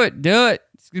 don't do it. Do it.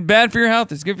 It's bad for your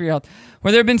health. It's good for your health.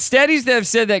 Well, there have been studies that have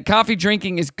said that coffee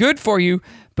drinking is good for you,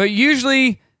 but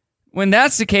usually when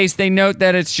that's the case, they note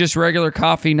that it's just regular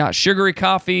coffee, not sugary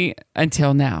coffee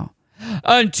until now.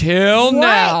 Until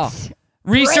now.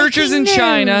 Researchers in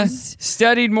China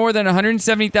studied more than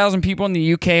 170,000 people in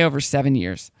the UK over 7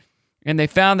 years. And they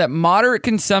found that moderate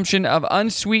consumption of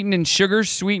unsweetened and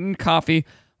sugar-sweetened coffee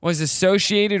was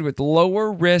associated with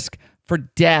lower risk for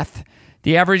death.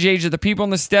 The average age of the people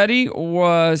in the study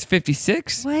was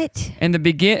 56. What? And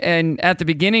at the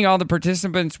beginning, all the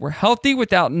participants were healthy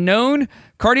without known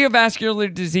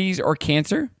cardiovascular disease or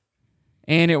cancer.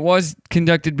 And it was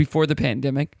conducted before the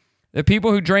pandemic. The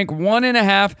people who drank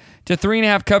 1.5 to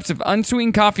 3.5 cups of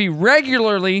unsweetened coffee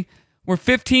regularly were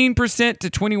 15% to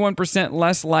 21%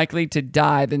 less likely to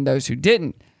die than those who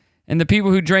didn't. And the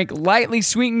people who drank lightly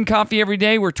sweetened coffee every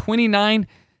day were 29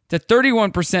 to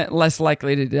 31% less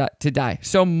likely to die.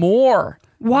 So more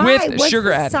with What's sugar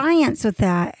the added. science with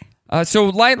that? So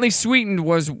lightly sweetened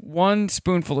was 1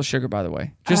 spoonful of sugar, by the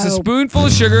way. Just a spoonful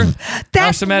of sugar.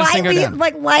 That's some medicine go down.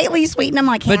 lightly sweetened. I'm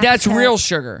like, But that's real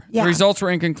sugar. Yeah. The results were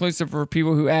inconclusive for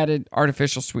people who added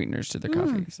artificial sweeteners to their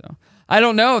coffee. So I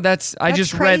don't know. I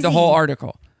just read the crazy. whole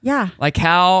article. Yeah. Like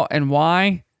how and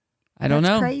why, I don't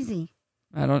know. That's crazy.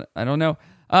 I don't know.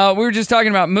 We were just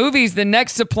talking about movies. The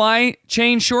next supply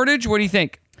chain shortage. What do you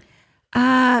think?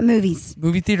 Movies.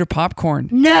 Movie theater popcorn.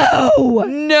 No.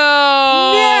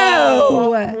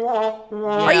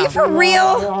 Are you for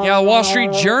real? Yeah, Wall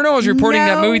Street Journal is reporting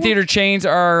that movie theater chains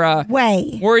are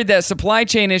worried that supply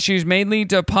chain issues may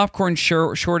lead to a popcorn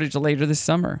shortage later this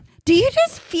summer. Do you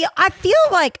just feel? I feel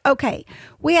like, okay,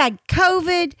 we had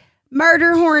COVID,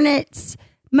 murder hornets,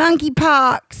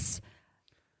 monkeypox,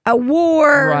 a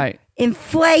war, right?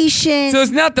 Inflation. So it's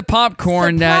not the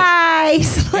popcorn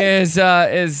supplies.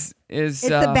 that is it's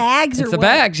the bags, it's or the what?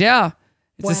 bags. Yeah,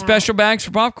 it's the special bags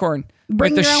for popcorn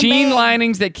Bring with the your own sheen bag.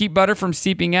 linings that keep butter from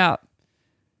seeping out.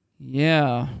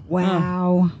 Yeah.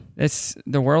 Wow. It's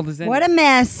the world is ending. What a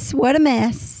mess. What a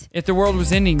mess. If the world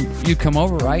was ending, you'd come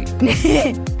over, right?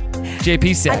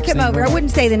 JP said. I'd come over. I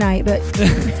wouldn't stay the night, but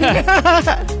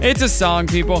It's a song,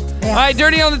 people. All right,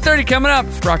 Dirty on the 30 coming up.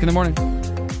 It's Brock in the morning.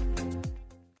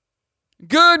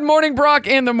 Good morning, Brock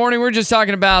in the morning. We're just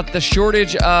talking about the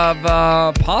shortage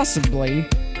of possibly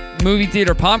movie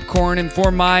theater popcorn. And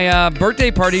for my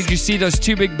birthday party, did you see those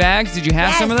 2 big bags? Did you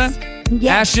have some of them?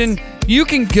 Yes. Ashton, you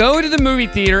can go to the movie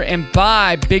theater and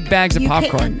buy big bags of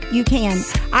popcorn. You can.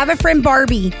 I have a friend,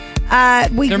 Barbie.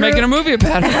 They're making a movie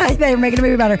about her. They're making a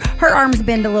movie about her. Her arms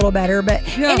bend a little better. But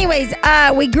anyways,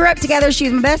 we grew up together. She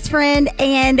was my best friend.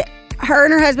 And her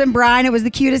and her husband, Brian, it was the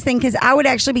cutest thing because I would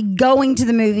actually be going to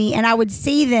the movie and I would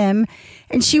see them.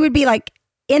 And she would be like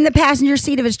in the passenger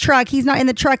seat of his truck. He's not in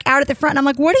the truck, out at the front. And I'm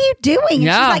like, what are you doing?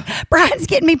 And she's like, Brian's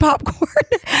getting me popcorn.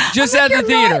 Just at the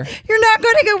theater. You're not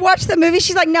going to go watch the movie?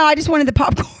 She's like, no, I just wanted the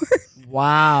popcorn.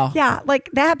 Wow. Yeah, like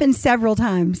that happened several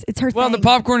times. It's her thing. Well, the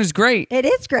popcorn is great. It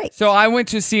is great. So I went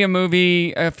to see a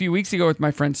movie a few weeks ago with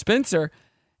my friend Spencer,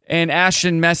 and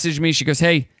Ashton messaged me. She goes,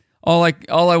 "Hey, all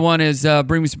I want is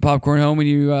bring me some popcorn home when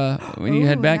you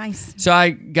head back." Nice. So I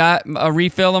got a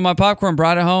refill of my popcorn,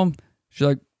 brought it home. She's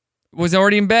like, was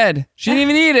already in bed. She didn't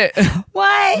even eat it.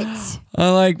 What?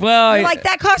 I'm like, well, You're like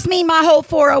that cost me my whole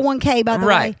 401k, by the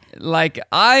right. way. Like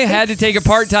I had to take a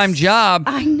part-time job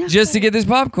just to get this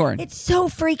popcorn. It's so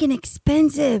freaking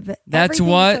expensive. That's Everything's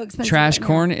what so expensive trash right now.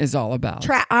 corn is all about.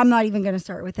 I'm not even going to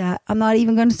start with that.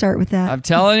 I'm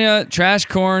telling you, trash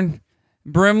corn.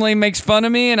 Brimley makes fun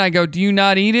of me, and I go, "Do you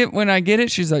not eat it when I get it?"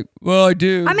 She's like, "Well, I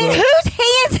do." I mean, but whose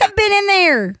hands have been in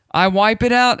there? I wipe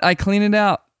it out. I clean it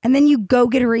out. And then you go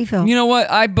get a refill. You know what?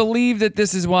 I believe that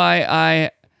this is why I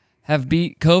have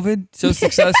beat COVID so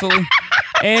successfully.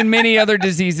 And many other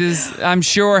diseases, I'm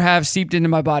sure, have seeped into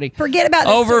my body. Forget about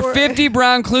this. Over 50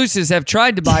 brown cluses have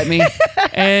tried to bite me.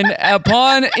 And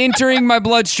upon entering my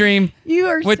bloodstream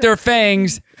with their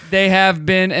fangs, they have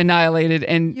been annihilated.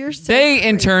 And they,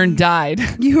 in turn, died.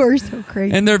 You are so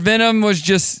crazy. And their venom was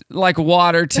just like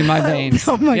water to my veins.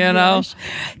 Oh my gosh.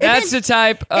 That's the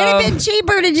type of... It'd have been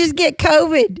cheaper to just get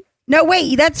COVID. No,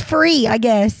 wait, that's free, I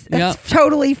guess. That's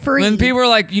totally free. When people are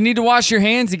like, you need to wash your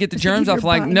hands to get the germs off,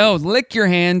 like, no, lick your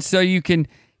hands so you can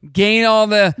gain all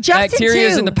the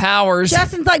bacteria and the powers.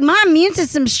 Justin's like, my immune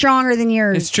system's stronger than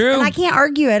yours. It's true. And I can't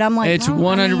argue it. I'm like, it's no,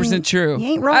 100% true. You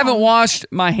ain't wrong. I haven't washed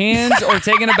my hands or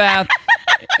taken a bath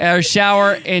or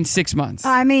shower in 6 months.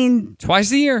 I mean,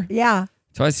 twice a year. Yeah.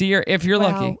 Twice a year, if you're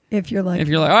lucky. If you're lucky. If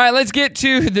you're lucky. All right, let's get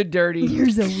to the dirty. You're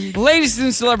so weird. Latest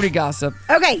in celebrity gossip.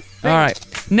 Okay. All right.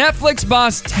 Netflix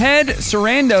boss Ted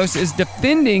Sarandos is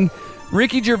defending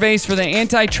Ricky Gervais for the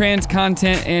anti-trans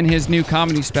content in his new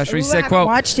comedy special. He said, quote,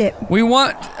 watched it. "We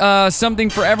want something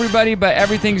for everybody, but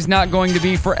everything's not going to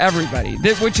be for everybody,"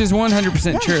 which is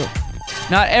 100% true.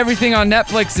 Not everything on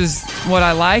Netflix is what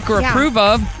I like or approve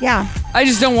of. Yeah. I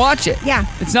just don't watch it. Yeah.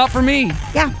 It's not for me.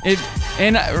 Yeah.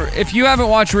 And if you haven't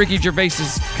watched Ricky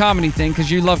Gervais's comedy thing,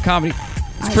 because you love comedy,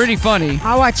 it's pretty funny.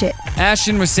 I'll watch it.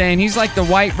 Ashton was saying he's like the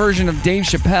white version of Dave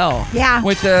Chappelle. Yeah.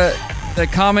 With the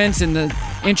comments and the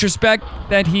introspect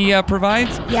that he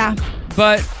provides. Yeah.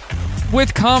 But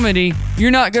with comedy,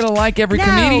 you're not going to like every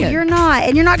comedian. No, you're not.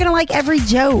 And you're not going to like every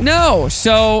joke. No.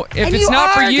 So if it's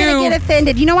not for you... And you are going to get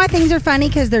offended. You know why things are funny?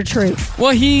 Because they're true.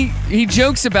 Well, he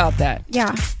jokes about that.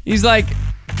 Yeah. He's like...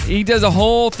 He does a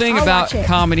whole thing about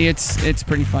comedy. It's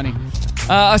pretty funny.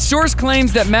 A source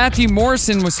claims that Matthew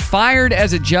Morrison was fired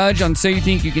as a judge on So You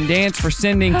Think You Can Dance for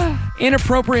sending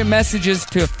inappropriate messages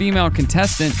to a female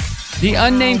contestant. The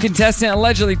unnamed contestant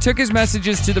allegedly took his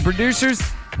messages to the producers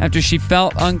after she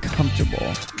felt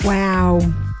uncomfortable. Wow.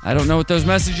 I don't know what those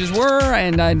messages were,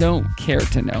 and I don't care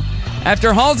to know.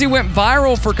 After Halsey went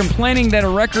viral for complaining that a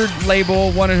record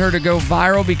label wanted her to go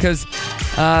viral because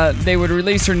they would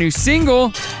release her new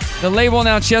single, the label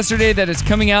announced yesterday that it's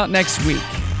coming out next week.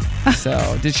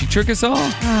 So, did she trick us all?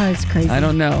 Oh, it's crazy. I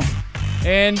don't know.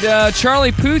 And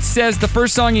Charlie Puth says the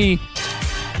first song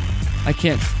I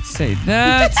can't say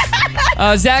that.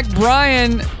 Zach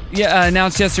Bryan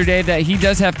announced yesterday that he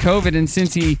does have COVID, and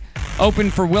since he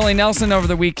opened for Willie Nelson over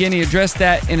the weekend, he addressed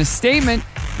that in a statement.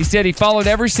 He said he followed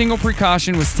every single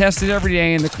precaution, was tested every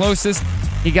day, and the closest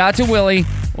he got to Willie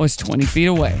was 20 feet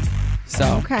away.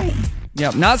 So, okay.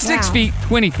 Yep, not 6 feet,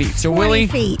 20 feet. So 20 Willie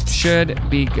feet. should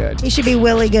be good. He should be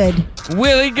Willie good.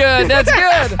 Willie good. That's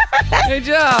good. Good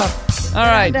job. All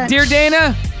right. Dear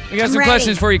Dana, we got some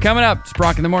questions for you coming up. It's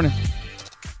Brock in the Morning.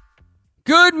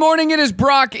 Good morning. It is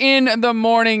Brock in the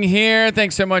Morning here.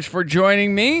 Thanks so much for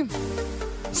joining me.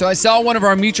 So I saw one of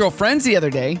our mutual friends the other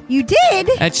day. You did?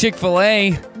 At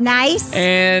Chick-fil-A. Nice.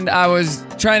 And I was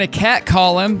trying to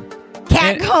catcall him.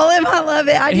 Catcall him? I love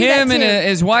it. I do that too. Him and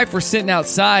his wife were sitting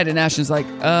outside, and Ashton's like,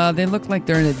 they look like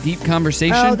they're in a deep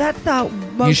conversation. Oh, that's the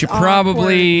most You should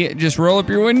probably just roll up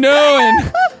your window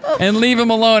and leave him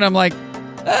alone. I'm like,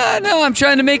 no, I'm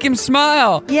trying to make him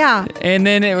smile. Yeah. And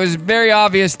then it was very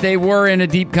obvious they were in a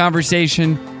deep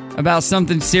conversation about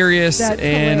something serious. That's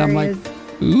and hilarious. I'm like,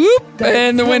 whoop. That's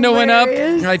and the window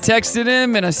hilarious. went up. I texted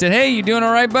him and I said, hey, you doing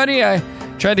all right, buddy? I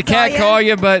tried to catcall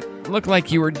you, but looked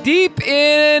like you were deep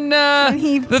in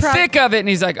the thick of it. And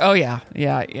he's like, oh, yeah.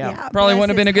 Probably wouldn't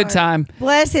have been a good time.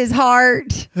 Bless his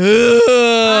heart.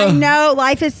 I know.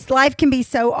 Life can be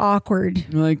so awkward.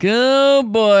 I'm like, oh,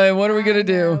 boy, what are we going to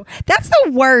do? That's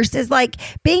the worst, is like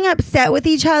being upset with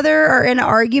each other or in an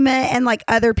argument and like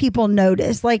other people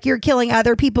notice. Like you're killing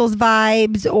other people's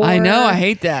vibes. Or I know. I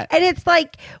hate that. And it's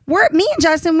like, me and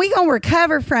Justin, we going to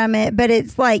recover from it. But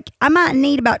it's like, I might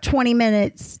need about 20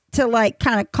 minutes to like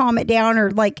kind of calm it down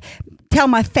or like tell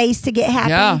my face to get happy.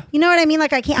 Yeah. You know what I mean?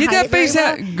 Like I can't Get hide that it very face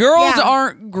well. out. Girls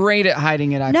aren't great at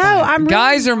hiding it.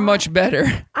 Guys are much better.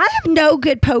 I have no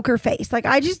good poker face. Like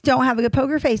I just don't have a good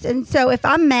poker face. And so if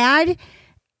I'm mad,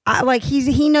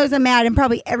 he knows I'm mad, and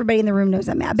probably everybody in the room knows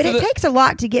I'm mad. But it takes a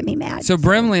lot to get me mad. So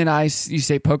Brimley and I, you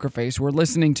say poker face, we're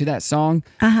listening to that song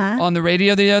on the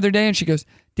radio the other day, and she goes,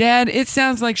 Dad, it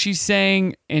sounds like she's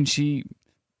saying, and she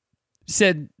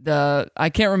said I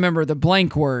can't remember the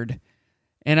blank word.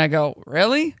 And I go,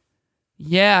 really?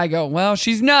 Yeah. I go, well,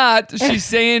 she's not. She's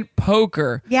saying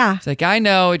poker. Yeah. It's like, I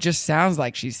know. It just sounds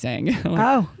like she's saying it. Like,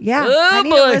 oh, yeah. Oh, I need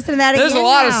to listen to that There's again a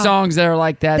lot now. of songs that are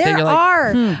like that. There you're like,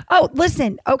 are. Oh,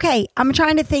 listen. Okay. I'm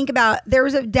trying to think about, there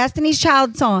was a Destiny's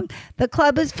Child song. The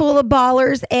club is full of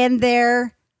ballers and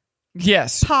their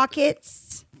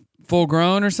pockets. Full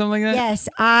grown or something like that? Yes.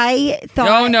 I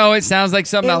thought. Oh, no. It sounds like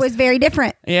something else. It was very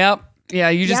different. Yep. Yeah,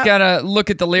 you just got to look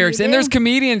at the lyrics. And there's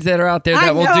comedians that are out there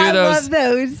that will do I those. love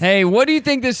those. Hey, what do you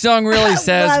think this song really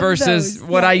says love versus those.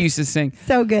 what I used to sing?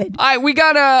 So good. All right, we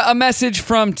got a message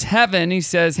from Tevin. He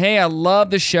says, hey, I love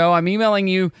the show. I'm emailing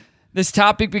you this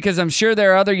topic because I'm sure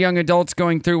there are other young adults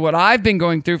going through what I've been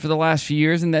going through for the last few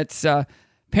years, and that's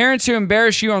parents who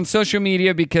embarrass you on social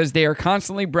media because they are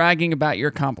constantly bragging about your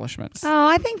accomplishments. Oh,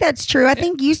 I think that's true. I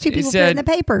think used to people put it in the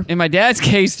paper. In my dad's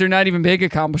case, they're not even big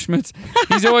accomplishments.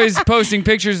 He's always posting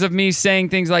pictures of me saying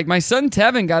things like, my son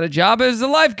Tevin got a job as a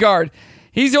lifeguard.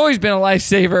 He's always been a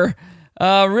lifesaver.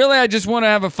 Really, I just want to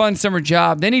have a fun summer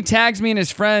job. Then he tags me and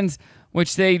his friends,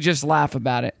 which they just laugh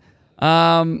about it.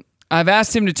 I've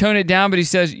asked him to tone it down, but he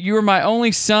says, you are my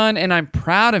only son and I'm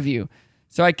proud of you.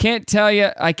 So I can't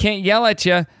yell at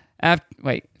you.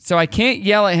 So I can't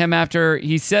yell at him after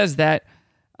he says that.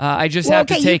 I just have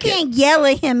to take it. You can't yell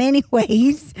at him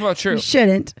anyways. Well, true. You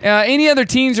shouldn't. Any other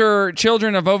teens or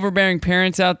children of overbearing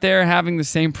parents out there having the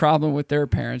same problem with their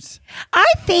parents?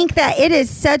 I think that it is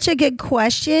such a good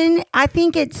question. I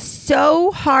think it's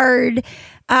so hard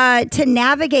to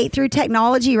navigate through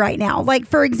technology right now. Like,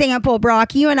 for example,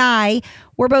 Brock, you and I,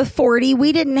 we're both 40.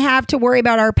 We didn't have to worry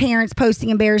about our parents posting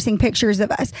embarrassing pictures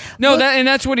of us. No, and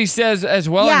that's what he says as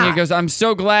well. Yeah. And he goes, I'm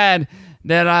so glad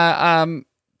that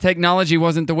technology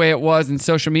wasn't the way it was in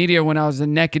social media when I was a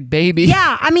naked baby.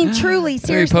 Yeah, I mean, truly,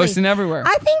 seriously. Posting everywhere.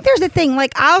 I think there's a thing,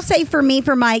 like, I'll say for me,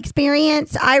 from my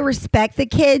experience, I respect the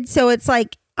kids. So it's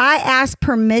like, I ask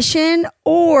permission,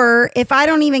 or if I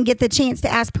don't even get the chance to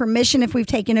ask permission, if we've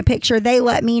taken a picture, they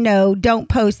let me know, don't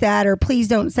post that, or please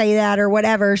don't say that, or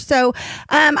whatever. So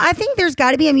I think there's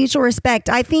got to be a mutual respect.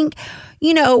 I think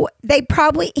he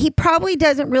probably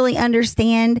doesn't really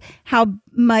understand how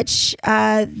much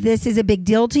this is a big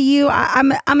deal to you.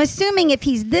 I'm assuming if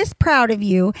he's this proud of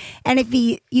you, and if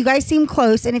you guys seem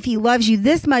close, and if he loves you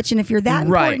this much, and if you're that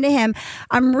important to him,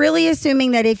 I'm really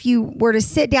assuming that if you were to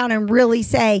sit down and really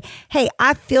say, hey,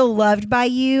 I feel loved by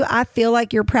you, I feel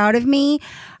like you're proud of me,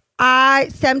 I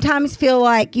sometimes feel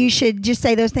like you should just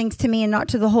say those things to me and not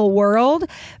to the whole world.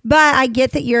 But I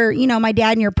get that you're, my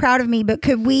dad and you're proud of me, but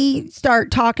could we start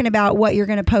talking about what you're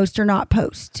going to post or not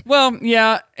post? Well,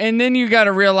 yeah. And then you got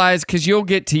to realize, because you'll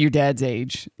get to your dad's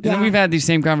age. Yeah. And we've had these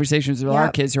same conversations with our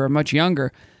kids who are much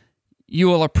younger. You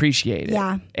will appreciate it.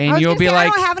 Yeah. And you'll be like,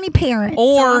 I don't have any parents.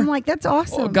 Or so I'm like, that's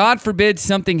awesome. God forbid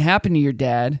something happened to your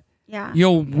dad. Yeah.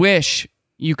 You'll wish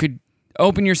you could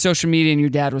open your social media and your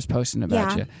dad was posting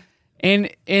about you.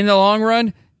 And in the long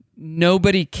run,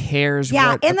 nobody cares.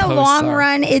 Yeah, what in the long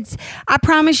run, I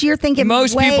promise you're thinking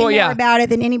way more about it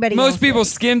than anybody else. Most people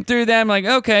skim through them like,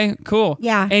 okay, cool.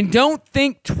 Yeah. And don't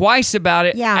think twice about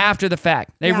it after the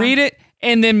fact. They read it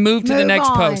and then move to the next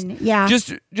post. Yeah.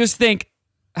 Just think,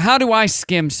 how do I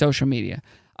skim social media?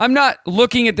 I'm not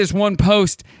looking at this one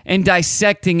post and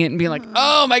dissecting it and being like,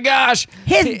 oh my gosh.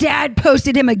 His dad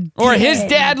posted him again. Or his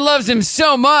dad loves him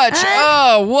so much.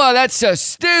 Oh, whoa, that's so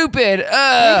stupid.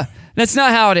 That's not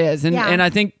how it is. And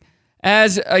I think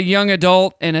as a young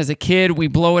adult and as a kid, we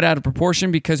blow it out of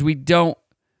proportion because we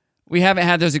haven't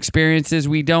had those experiences.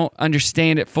 We don't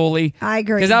understand it fully. I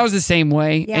agree. Because I was the same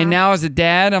way. Yeah. And now as a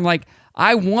dad, I'm like,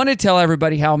 I want to tell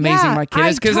everybody how amazing my kid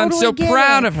is because I'm so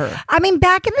proud of her. I mean,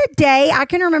 back in the day, I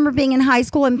can remember being in high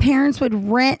school and parents would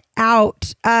rent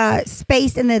out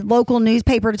space in the local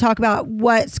newspaper to talk about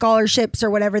what scholarships or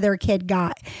whatever their kid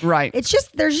got. Right.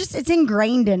 It's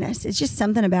ingrained in us. It's just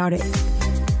something about it.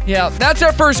 Yeah, that's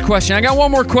our first question. I got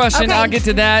one more question. Okay. I'll get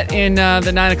to that in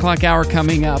the 9 o'clock hour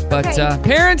coming up. But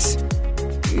parents,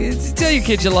 tell your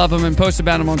kids you love them and post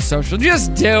about them on social.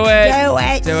 Just do it. Do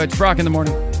it. Do it. It's Brock in the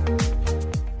morning.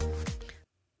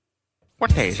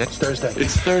 What day is it? Thursday.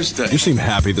 It's Thursday. You seem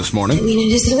happy this morning. I mean,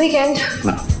 it is the weekend.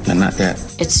 No, not that.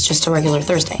 It's just a regular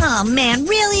Thursday. Oh, man,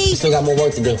 really? Still got more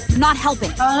work to do. Not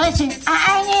helping. Oh, listen,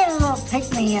 I need a little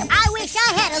pick-me-up. I wish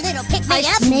I had a little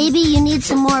pick-me-up. Maybe you need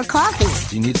some more coffee.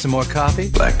 Do you need some more coffee?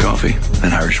 Black coffee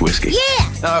and Irish whiskey.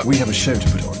 Yeah. We have a show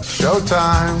to put on.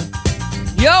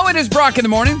 Showtime. Yo, it is Brock in the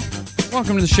morning.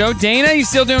 Welcome to the show. Dana, you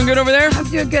still doing good over there? I'm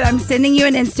doing good. I'm sending you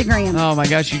an Instagram. Oh my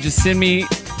gosh, you just send me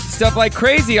stuff like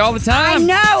crazy all the time. I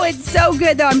know. It's so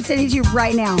good, though. I'm sending it to you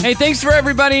right now. Hey, thanks for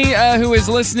everybody who is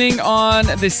listening on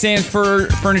the Sam's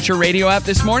Furniture Radio app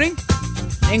this morning,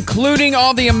 including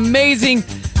all the amazing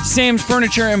Sam's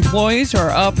Furniture employees who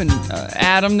are up and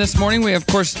at 'em this morning. We, of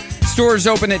course, stores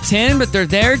open at 10, but they're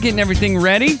there getting everything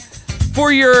ready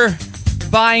for your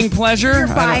buying pleasure. Your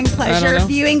buying pleasure,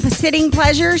 viewing, sitting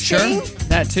pleasure, Sure, sitting.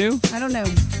 that too. I don't know.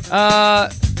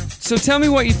 So tell me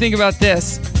what you think about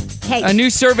this. Hey. A new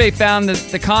survey found that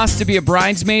the cost to be a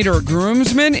bridesmaid or a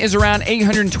groomsman is around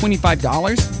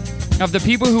 $825. Of the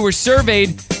people who were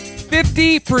surveyed,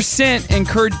 50%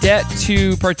 incurred debt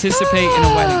to participate in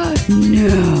a wedding.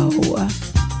 No.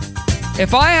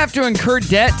 If I have to incur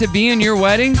debt to be in your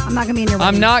wedding, I'm not going to be in your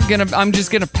wedding. I'm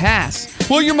just going to pass.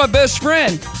 Well, you're my best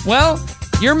friend. Well,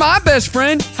 you're my best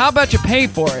friend. How about you pay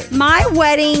for it? My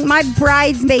wedding, my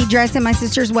bridesmaid dress at my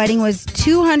sister's wedding was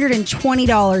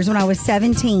 $220 when I was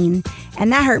 17,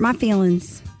 and that hurt my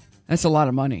feelings. That's a lot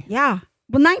of money. Yeah.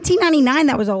 Well, $19.99,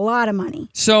 that was a lot of money.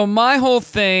 So my whole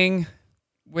thing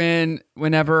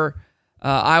whenever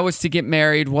I was to get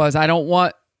married was I don't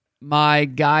want my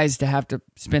guys to have to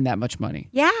spend that much money.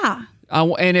 Yeah.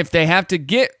 And if they have to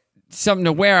get something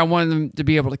to wear, I want them to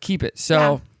be able to keep it.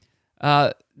 So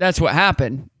that's what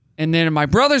happened. And then in my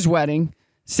brother's wedding,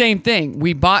 same thing.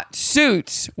 We bought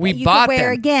suits. We bought them. You could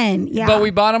wear again. Yeah. But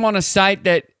we bought them on a site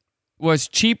that was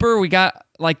cheaper. We got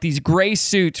like these gray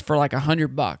suits for like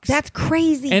 $100. That's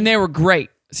crazy. And they were great.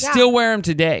 Still wear them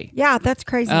today. Yeah, that's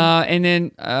crazy. And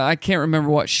then I can't remember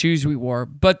what shoes we wore,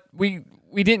 but we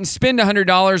didn't spend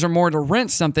 $100 or more to rent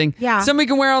something. Yeah. Something we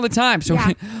can wear all the time. So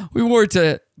we wore it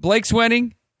to Blake's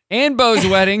wedding and Bo's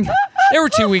wedding. They were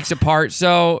 2 weeks apart,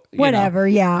 so whatever.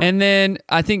 Yeah. And then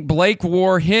I think Blake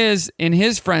wore his in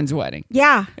his friend's wedding.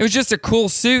 Yeah. It was just a cool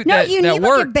suit. No, that you need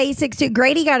worked. like a basic suit.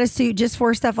 Grady got a suit just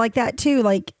for stuff like that too.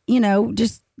 Like,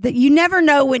 just that you never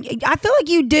know when. I feel like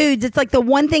you dudes, it's like the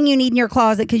one thing you need in your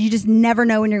closet because you just never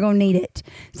know when you're going to need it.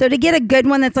 So to get a good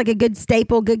one that's like a good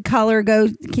staple, good color,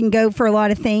 can go for a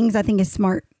lot of things. I think is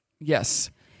smart. Yes.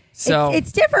 So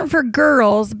it's different for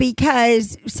girls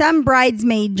because some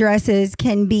bridesmaid dresses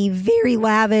can be very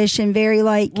lavish and very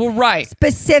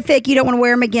specific. You don't want to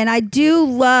wear them again. I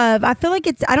feel like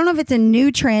I don't know if it's a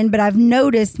new trend, but I've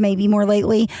noticed maybe more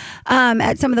lately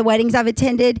at some of the weddings I've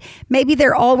attended, maybe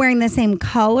they're all wearing the same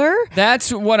color.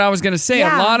 That's what I was going to say.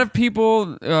 Yeah. A lot of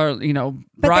people,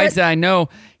 brides that I know,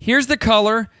 here's the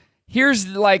color. Here's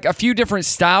like a few different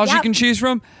styles you can choose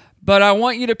from. But I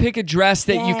want you to pick a dress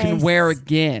that you can wear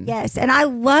again. Yes, and I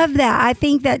love that. I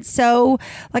think that's so,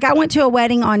 I went to a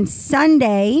wedding on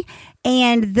Sunday,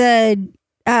 and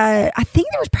I think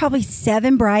there was probably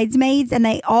 7 bridesmaids, and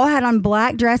they all had on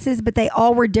black dresses, but they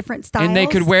all were different styles. And they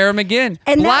could wear them again.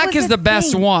 And black is the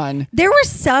best one. There were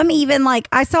some even,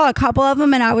 I saw a couple of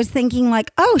them, and I was thinking,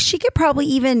 oh, she could probably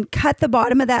even cut the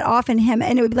bottom of that off and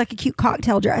it would be like a cute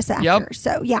cocktail dress after. Yep.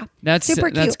 So, yeah. That's super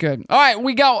cute. That's good. All right,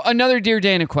 we got another Dear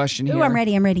Dana question here. Ooh, I'm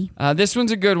ready. This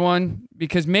one's a good one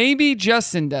because maybe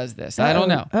Justin does this. I don't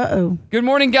know. Uh-oh. Good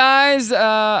morning, guys.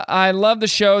 I love the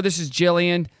show. This is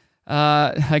Jillian.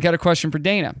 I got a question for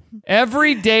Dana.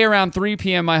 Every day around 3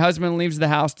 p.m., my husband leaves the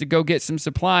house to go get some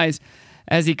supplies,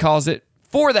 as he calls it,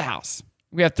 for the house.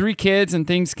 We have 3 kids, and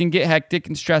things can get hectic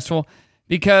and stressful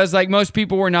because, like most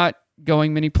people, we're not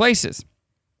going many places.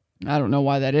 I don't know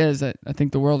why that is. I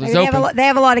think the world is open. They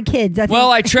have a lot of kids, I think.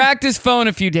 Well, I tracked his phone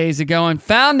a few days ago and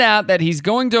found out that he's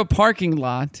going to a parking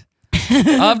lot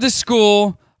of the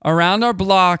school around our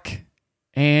block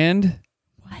and...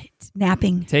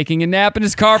 napping. Taking a nap in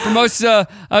his car for most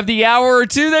of the hour or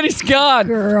two that he's gone.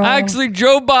 Girl. I actually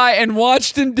drove by and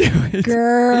watched him do it.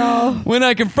 Girl. When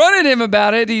I confronted him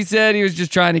about it, he said he was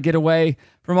just trying to get away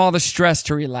from all the stress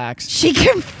to relax. She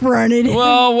confronted him.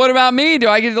 Well, what about me? Do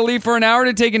I get to leave for an hour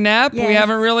to take a nap? Yes. We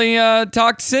haven't really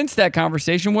talked since that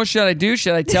conversation. What should I do?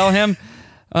 Should I tell him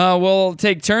we'll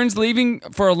take turns leaving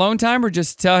for alone time, or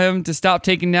just tell him to stop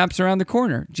taking naps around the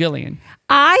corner? Jillian.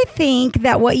 I think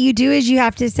that what you do is you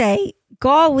have to say,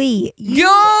 golly, you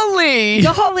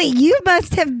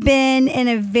must have been in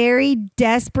a very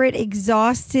desperate,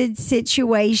 exhausted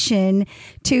situation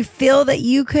to feel that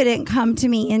you couldn't come to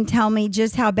me and tell me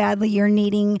just how badly you're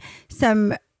needing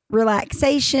some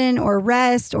relaxation or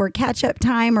rest or catch up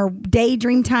time or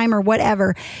daydream time or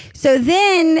whatever. So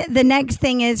then the next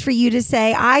thing is for you to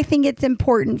say, I think it's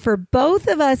important for both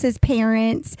of us as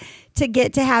parents to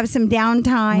get to have some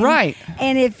downtime. Right.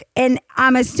 And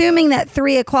I'm assuming that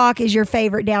 3:00 is your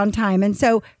favorite downtime. And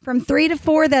so from 3 to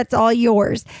 4, that's all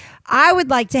yours. I would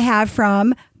like to have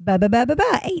from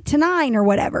 8 to 9 or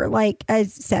whatever, like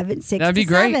 7, 6 That'd be to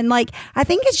great. 7. Like, I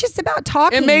think it's just about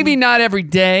talking. And maybe not every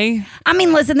day. I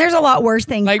mean, listen, there's a lot worse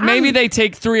things. Like maybe they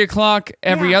take 3:00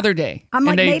 every other day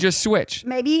and they just switch.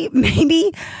 Maybe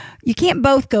you can't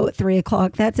both go at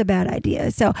 3:00. That's a bad idea.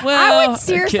 So I would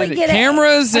seriously get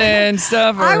cameras and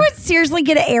stuff. I would seriously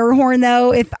get an air horn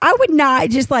though. If I would not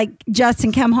just like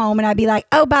Justin come home and I'd be like,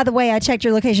 oh, by the way, I checked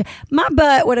your location. My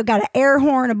butt would have got an air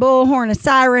horn, a bullhorn, a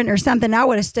siren, or something. I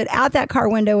would have stood out that car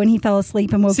window when he fell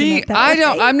asleep and woke him up.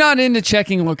 I'm not into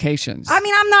checking locations. I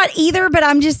mean, I'm not either, but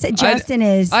I'm just Justin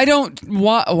is. I don't.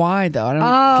 Why though? I don't.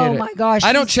 Oh get it. my gosh!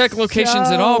 I don't check locations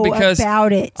at all because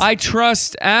about it. I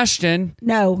trust Ashton.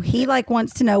 No, he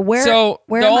wants to know where. So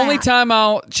where the am I only at? time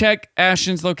I'll check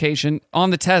Ashton's location on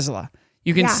the Tesla,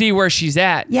 you can see where she's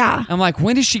at. Yeah. I'm like,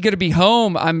 when is she gonna be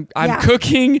home? I'm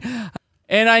cooking,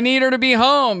 and I need her to be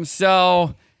home.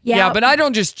 So. Yeah, but I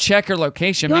don't just check her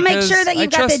location. You want to make sure that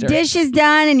you've got the dishes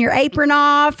done and your apron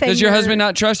off. And Does your husband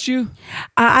not trust you?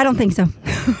 I don't think so.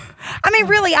 I mean,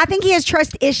 really, I think he has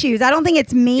trust issues. I don't think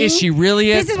it's me. Is she really?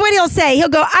 This is what he'll say. He'll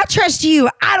go, I trust you.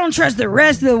 I don't trust the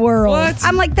rest of the world. What?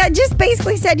 I'm like, that just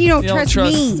basically said you don't trust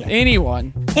me.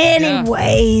 Anyone.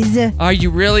 Anyways. Yeah. Are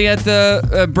you really at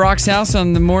the Brock's house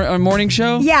on the morning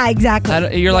show? Yeah,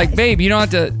 exactly. You're like, babe, you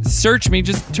don't have to search me.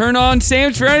 Just turn on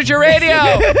Sam's Furniture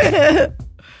Radio.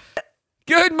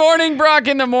 Good morning, Brock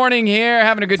in the morning here.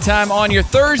 Having a good time on your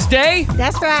Thursday.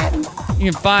 That's right. You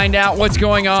can find out what's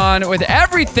going on with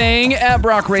everything at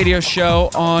Brock Radio Show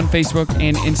on Facebook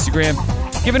and Instagram.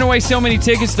 Giving away so many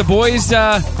tickets. The boys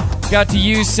got to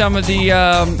use some of the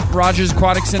Rogers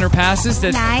Aquatic Center passes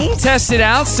to test it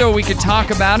out so we could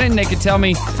talk about it and they could tell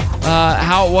me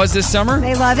how it was this summer.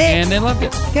 They love it. And they loved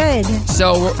it. Good.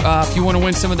 So if you want to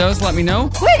win some of those, let me know.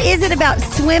 What is it about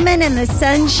swimming in the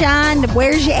sunshine that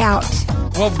wears you out?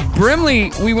 Well, Brimley,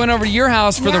 we went over to your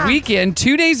house for the weekend,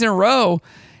 2 days in a row,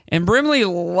 and Brimley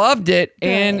loved it. Good.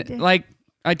 And like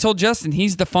I told Justin,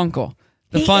 he's the funkle,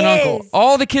 the fun uncle.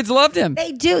 All the kids loved him.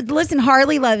 They do. Listen,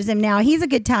 Harley loves him now. He's a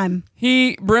good time.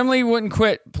 Brimley wouldn't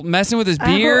quit messing with his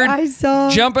beard, I saw.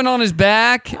 jumping on his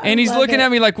back, and he's looking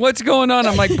at me like, what's going on?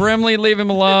 I'm like, Brimley, leave him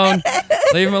alone.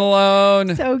 Leave him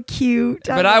alone. So cute.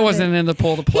 But I wasn't in the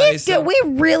pool to play. He's good. We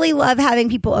really love having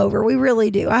people over. We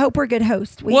really do. I hope we're good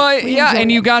hosts. We yeah,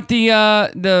 and enjoy you it. got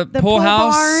the pool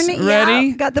house barn ready.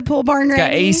 Yeah, got the pool barn ready.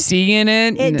 Got AC in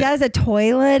it. It does a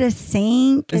toilet, a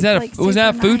sink. Was that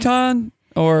a futon?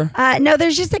 Or no,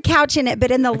 there's just a couch in it,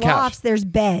 but in the lofts there's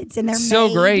beds, and they're so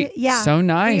made. great. Yeah, so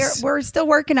nice. We're still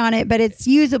working on it, but it's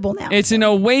usable now. It's an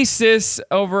oasis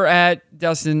over at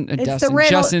Justin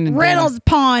Reynolds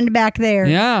Pond back there.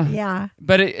 Yeah.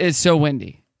 But it's so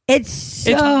windy. It's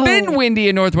been windy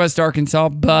in Northwest Arkansas,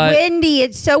 but windy.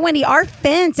 It's so windy. Our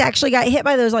fence actually got hit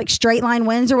by those like straight line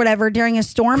winds or whatever during a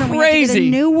storm, and we had to get a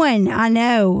new one. I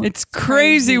know. It's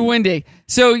crazy windy.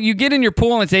 So you get in your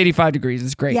pool and it's 85 degrees.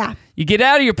 It's great. Yeah. You get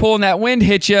out of your pool and that wind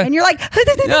hits you. And you're like,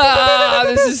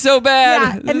 this is so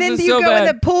bad. Yeah. And then you go in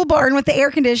the pool barn with the air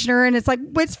conditioner and it's like,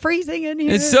 it's freezing in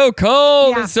here. It's so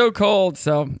cold. Yeah. It's so cold.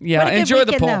 So, yeah, enjoy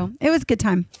the pool. Though. It was a good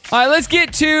time. All right, let's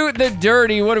get to the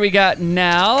dirty. What do we got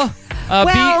now?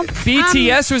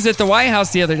 BTS was at the White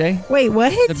House the other day. Wait,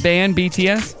 what? The band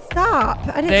BTS.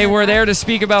 Stop. They were there to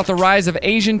speak about the rise of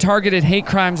Asian-targeted hate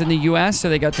crimes in the U.S., so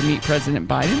they got to meet President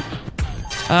Biden.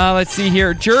 Let's see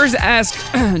here. Jurors ask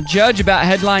judge about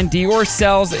headline Dior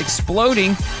sells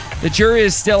exploding. The jury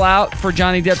is still out for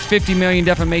Johnny Depp's $50 million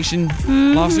defamation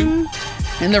lawsuit.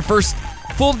 In their first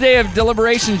full day of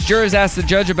deliberations, jurors asked the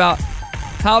judge about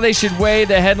how they should weigh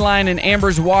the headline in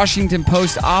Amber's Washington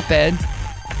Post op-ed.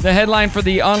 The headline for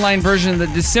the online version of the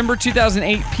December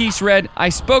 2008 piece read, "I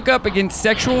spoke up against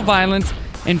sexual violence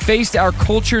and faced our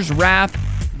culture's wrath.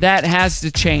 That has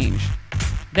to change."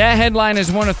 That headline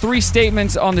is one of 3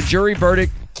 statements on the jury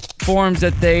verdict forms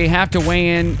that they have to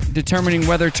weigh in, determining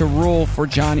whether to rule for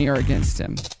Johnny or against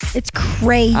him. It's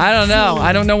crazy. I don't know.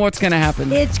 I don't know what's going to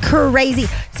happen. It's crazy.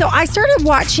 So I started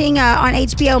watching on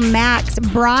HBO Max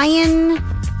Brian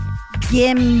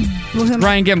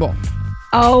Gimble.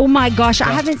 Oh my gosh,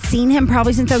 I haven't seen him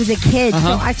probably since I was a kid.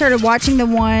 So I started watching the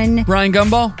one. Brian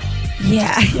Gumball?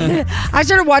 Yeah. I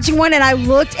started watching one and I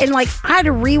looked and like I had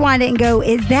to rewind it and go,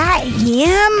 is that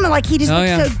him? Like he just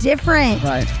looks so different.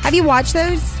 Right. Have you watched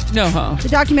those? No, The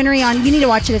documentary you need to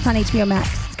watch it. It's on HBO Max.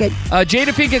 It's good.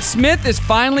 Jada Pinkett Smith is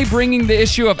finally bringing the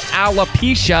issue of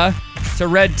alopecia to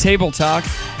Red Table Talk.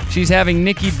 She's having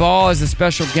Nikki Ball as a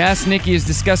special guest. Nikki is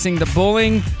discussing the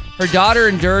bullying her daughter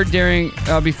endured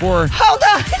before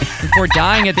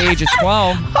dying at the age of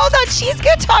 12. Hold on, she's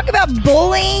going to talk about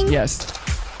bullying? Yes.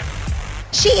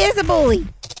 She is a bully.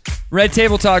 Red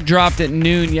Table Talk dropped at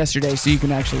noon yesterday, so you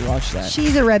can actually watch that. She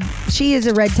is a Red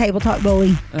Table Talk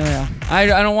bully. Yeah. I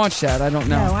don't watch that. I don't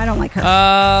know. No, I don't like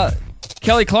her.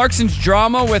 Kelly Clarkson's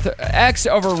drama with ex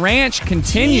over ranch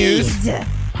continues. Jeez.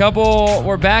 Couple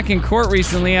were back in court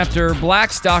recently after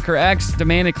Blackstalker ex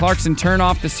demanded Clarkson turn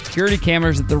off the security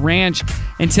cameras at the ranch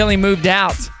until he moved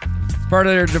out. As part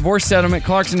of their divorce settlement,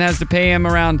 Clarkson has to pay him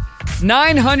around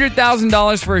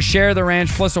 $900,000 for a share of the ranch,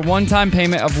 plus a one-time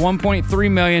payment of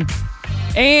 $1.3 million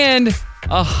and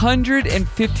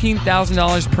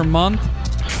 $115,000 per month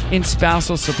in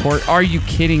spousal support. Are you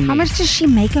kidding me? How much does she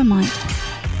make a month?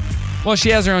 Well, she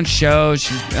has her own show. She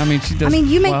does.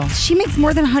 She makes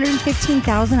more than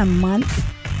 $115,000 a month.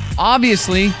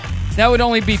 Obviously, that would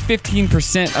only be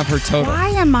 15% of her total. Why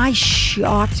am I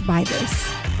shocked by this?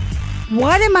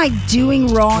 What am I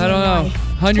doing wrong? I don't know. Life?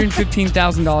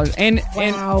 $115,000,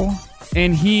 wow.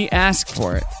 And he asked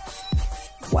for it.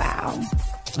 Wow.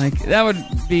 Like that would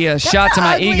be a shot to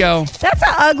my ego. That's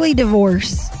an ugly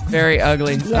divorce. Very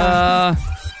ugly. Yeah.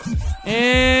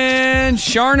 And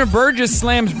Sharna Burgess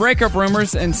slams breakup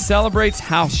rumors and celebrates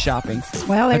house shopping.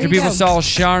 Well, there after you people go. saw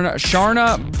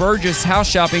Sharna Burgess house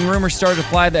shopping, rumors started to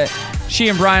fly that she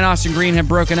and Brian Austin Green had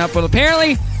broken up. Well,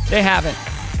 apparently they haven't.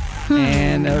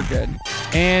 And they're good.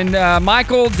 And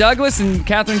Michael Douglas and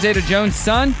Catherine Zeta-Jones'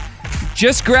 son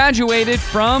just graduated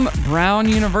from Brown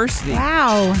University.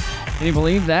 Wow. Can you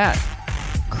believe that?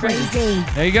 Crazy.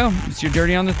 There you go. It's your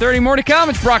Dirty on the 30. More to come.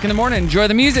 It's Brock in the morning. Enjoy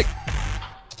the music.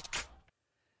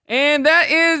 And that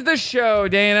is the show,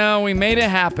 Dana. We made it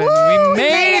happen. Woo, we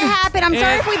made it happen. I'm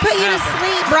sorry if we put you to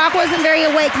sleep. Brock wasn't very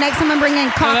awake. Next time I'm bringing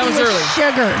coffee with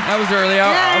sugar. That was early.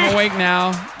 I'm awake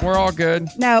now. We're all good.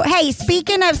 No. Hey,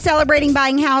 speaking of celebrating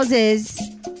buying houses,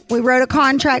 we wrote a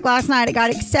contract last night. It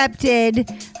got accepted.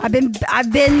 I've been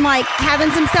like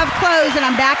having some stuff closed, and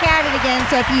I'm back at it again.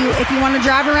 So if you want to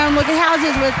drive around and look at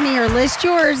houses with me or list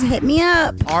yours, hit me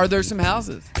up. Are there some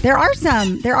houses? There are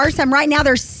some. Right now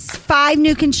there's 5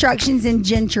 new constructions in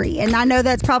Gentry. And I know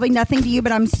that's probably nothing to you,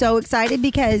 but I'm so excited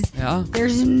because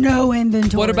there's no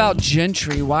inventory. What about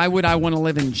Gentry? Why would I want to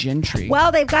live in Gentry?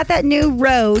 Well, they've got that new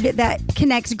road that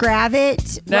connects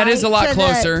Gravette. That is a lot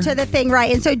closer. To the thing,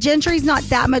 right. And so Gentry's not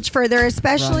that much further,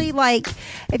 especially like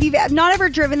if you've not ever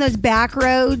driven those back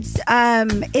roads,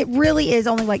 it really is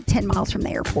only like 10 miles from the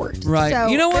airport. Right. So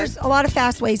you know what? There's a lot of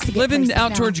fast ways to get living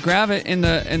out now. towards Gravette in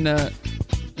the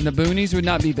boonies would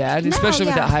not be bad, especially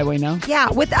with that highway now. Yeah.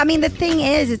 The thing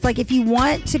is, it's like if you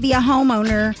want to be a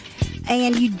homeowner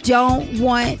and you don't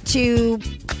want to,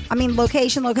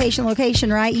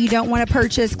 location, right? You don't want to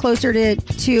purchase closer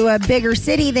to a bigger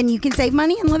city, then you can save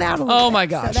money and live out a little bit. Oh my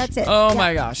gosh. So that's it. Oh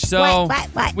my gosh. So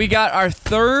what? we got our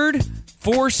third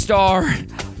 4-star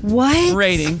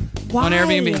rating on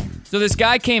Airbnb. So this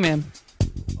guy came in,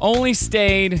 only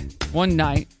stayed one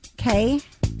night. Okay.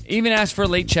 Even asked for a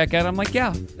late checkout. I'm like,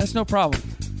 yeah, that's no problem.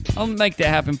 I'll make that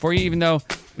happen for you, even though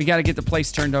we got to get the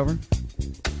place turned over.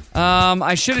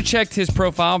 I should have checked his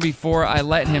profile before I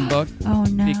let him book. Oh,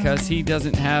 no. Because he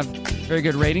doesn't have very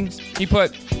good ratings. He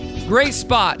put, great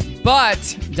spot,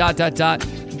 but ...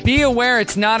 Be aware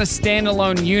it's not a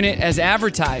standalone unit as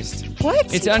advertised.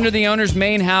 What? It's under the owner's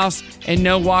main house and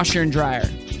no washer and dryer.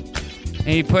 And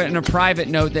he put in a private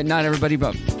note that not everybody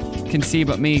can see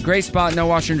but me. Great spot, no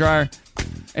washer and dryer.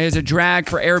 Is a drag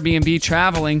for Airbnb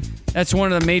traveling. That's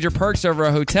one of the major perks over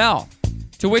a hotel.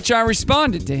 To which I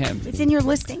responded to him. It's in your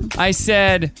listing. I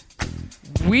said,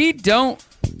 we don't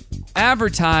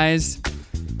advertise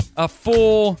a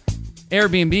full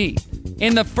Airbnb.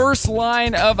 In the first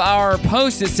line of our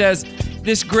post, it says,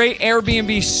 this great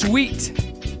Airbnb suite.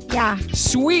 Yeah.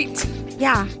 Suite.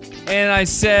 Yeah. And I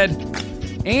said,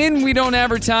 and we don't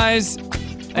advertise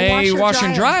a washer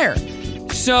and dryer.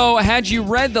 So had you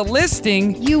read the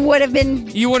listing, you would have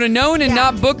known and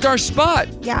not booked our spot.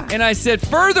 Yeah. And I said,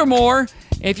 furthermore,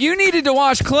 if you needed to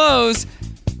wash clothes,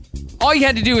 all you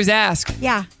had to do was ask.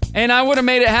 Yeah. And I would have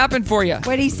made it happen for you.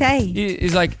 What did he say?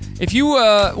 He's like, if you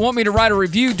want me to write a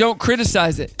review, don't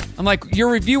criticize it. I'm like,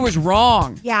 your review was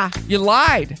wrong. Yeah. You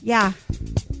lied. Yeah.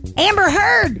 Amber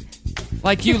Heard.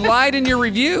 Like you lied in your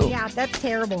review. Yeah, that's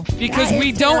terrible. Because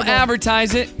we don't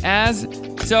advertise it as,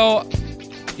 so,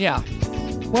 yeah.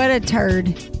 What a turd.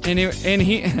 And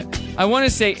he I want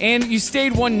to say, and you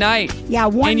stayed one night. Yeah,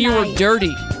 one night. And you were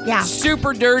dirty. Yeah.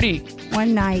 Super dirty.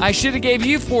 One night. I should have gave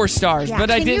you 4 stars, but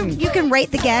I didn't. You can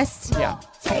rate the guests. Yeah.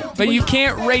 Okay. But you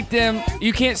can't rate them.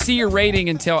 You can't see your rating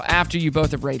until after you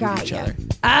both have rated each other.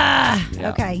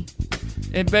 Okay.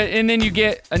 And then you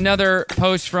get another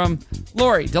post from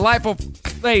Lori. Delightful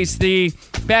place. The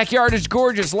backyard is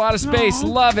gorgeous. A lot of space. Aww.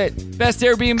 Love it. Best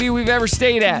Airbnb we've ever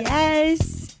stayed at.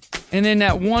 Yes. And then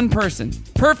that one person.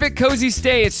 Perfect cozy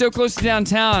stay. It's so close to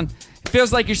downtown. It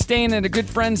feels like you're staying at a good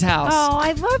friend's house. Oh,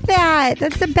 I love that.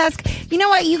 That's the best. You know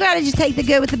what? You got to just take the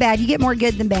good with the bad. You get more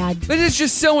good than bad. But it's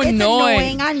just so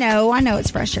annoying. I know.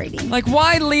 It's frustrating. Like,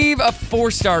 why leave a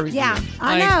 4-star review? Yeah,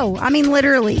 I know.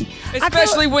 Literally.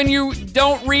 Especially when you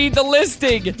don't read the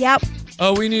listing. Yep.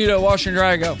 Oh, we need a washer and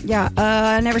dryer. Go. Yeah.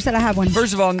 I never said I had one.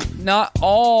 First of all, not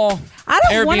all I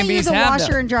don't want to use a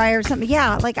washer them. and dryer or something.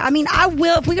 Yeah. I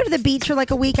will. If we go to the beach for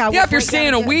like a week, I will. Yeah, if you're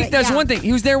staying a week, that's one thing.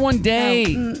 He was there one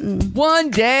day. No.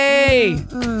 One day.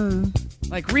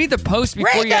 Like, read the post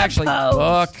before you actually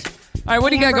book. All right,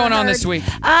 what do you got going on this week?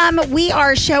 We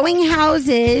are showing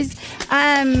houses.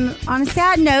 On a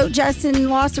sad note, Justin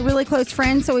lost a really close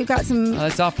friend, so we've got some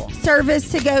that's awful.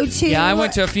 Service to go to. Yeah, I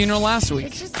went to a funeral last week.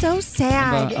 It's just so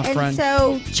sad. A friend. And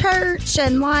so church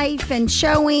and life and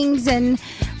showings and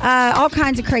all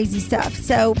kinds of crazy stuff.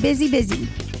 So busy.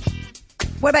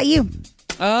 What about you?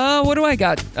 What do I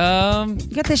got?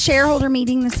 You got the shareholder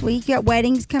meeting this week. You got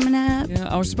weddings coming up. Yeah,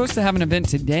 I was supposed to have an event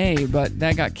today, but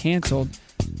that got canceled.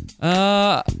 We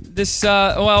got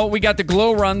the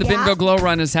Glow Run. The Bentonville Glow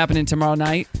Run is happening tomorrow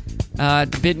night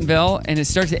at Bentonville, and it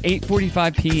starts at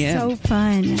 8:45 p.m. So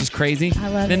fun. Which is crazy. I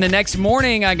love it. Then the next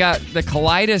morning, I got the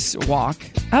Kaleidos Walk.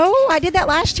 Oh, I did that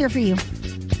last year for you.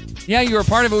 Yeah, you were a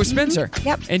part of it with Spencer. Mm-hmm.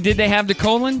 Yep. And did they have the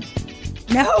colon?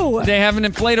 No. They have an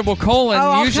inflatable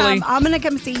colon, usually. I'm going to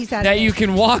come see you Saturday. That you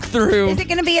can walk through. Is it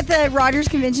going to be at the Rogers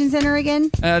Convention Center again?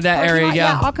 That area, yeah.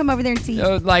 Yeah, I'll come over there and see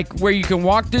you. Like where you can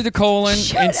walk through the colon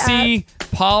see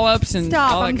polyps and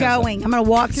all that I'm going. I'm going to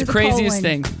walk through the colon. It's the craziest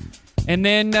thing. And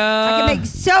then... I can make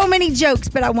so many jokes,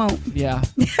 but I won't. Yeah.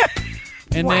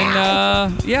 And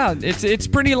then, it's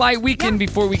pretty light weekend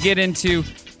before we get into...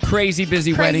 Crazy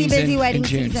busy weddings in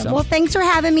June. So. Well, thanks for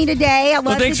having me today. I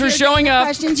love thanks for showing up.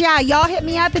 Questions. Yeah, y'all hit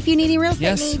me up if you need any real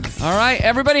estate needs. All right,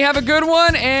 everybody have a good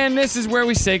one, and this is where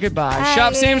we say goodbye.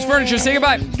 Shop Sam's Furniture. Say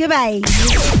goodbye. Goodbye.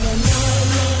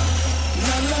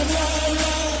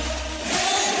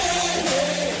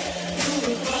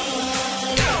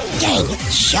 Hey,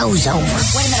 show's over.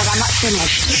 Wait a minute, I'm not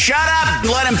finished. Shut up and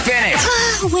let him finish.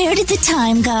 Where did the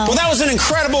time go? Well, that was an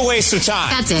incredible waste of time.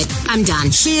 That's it. I'm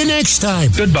done. See you next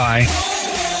time. Goodbye.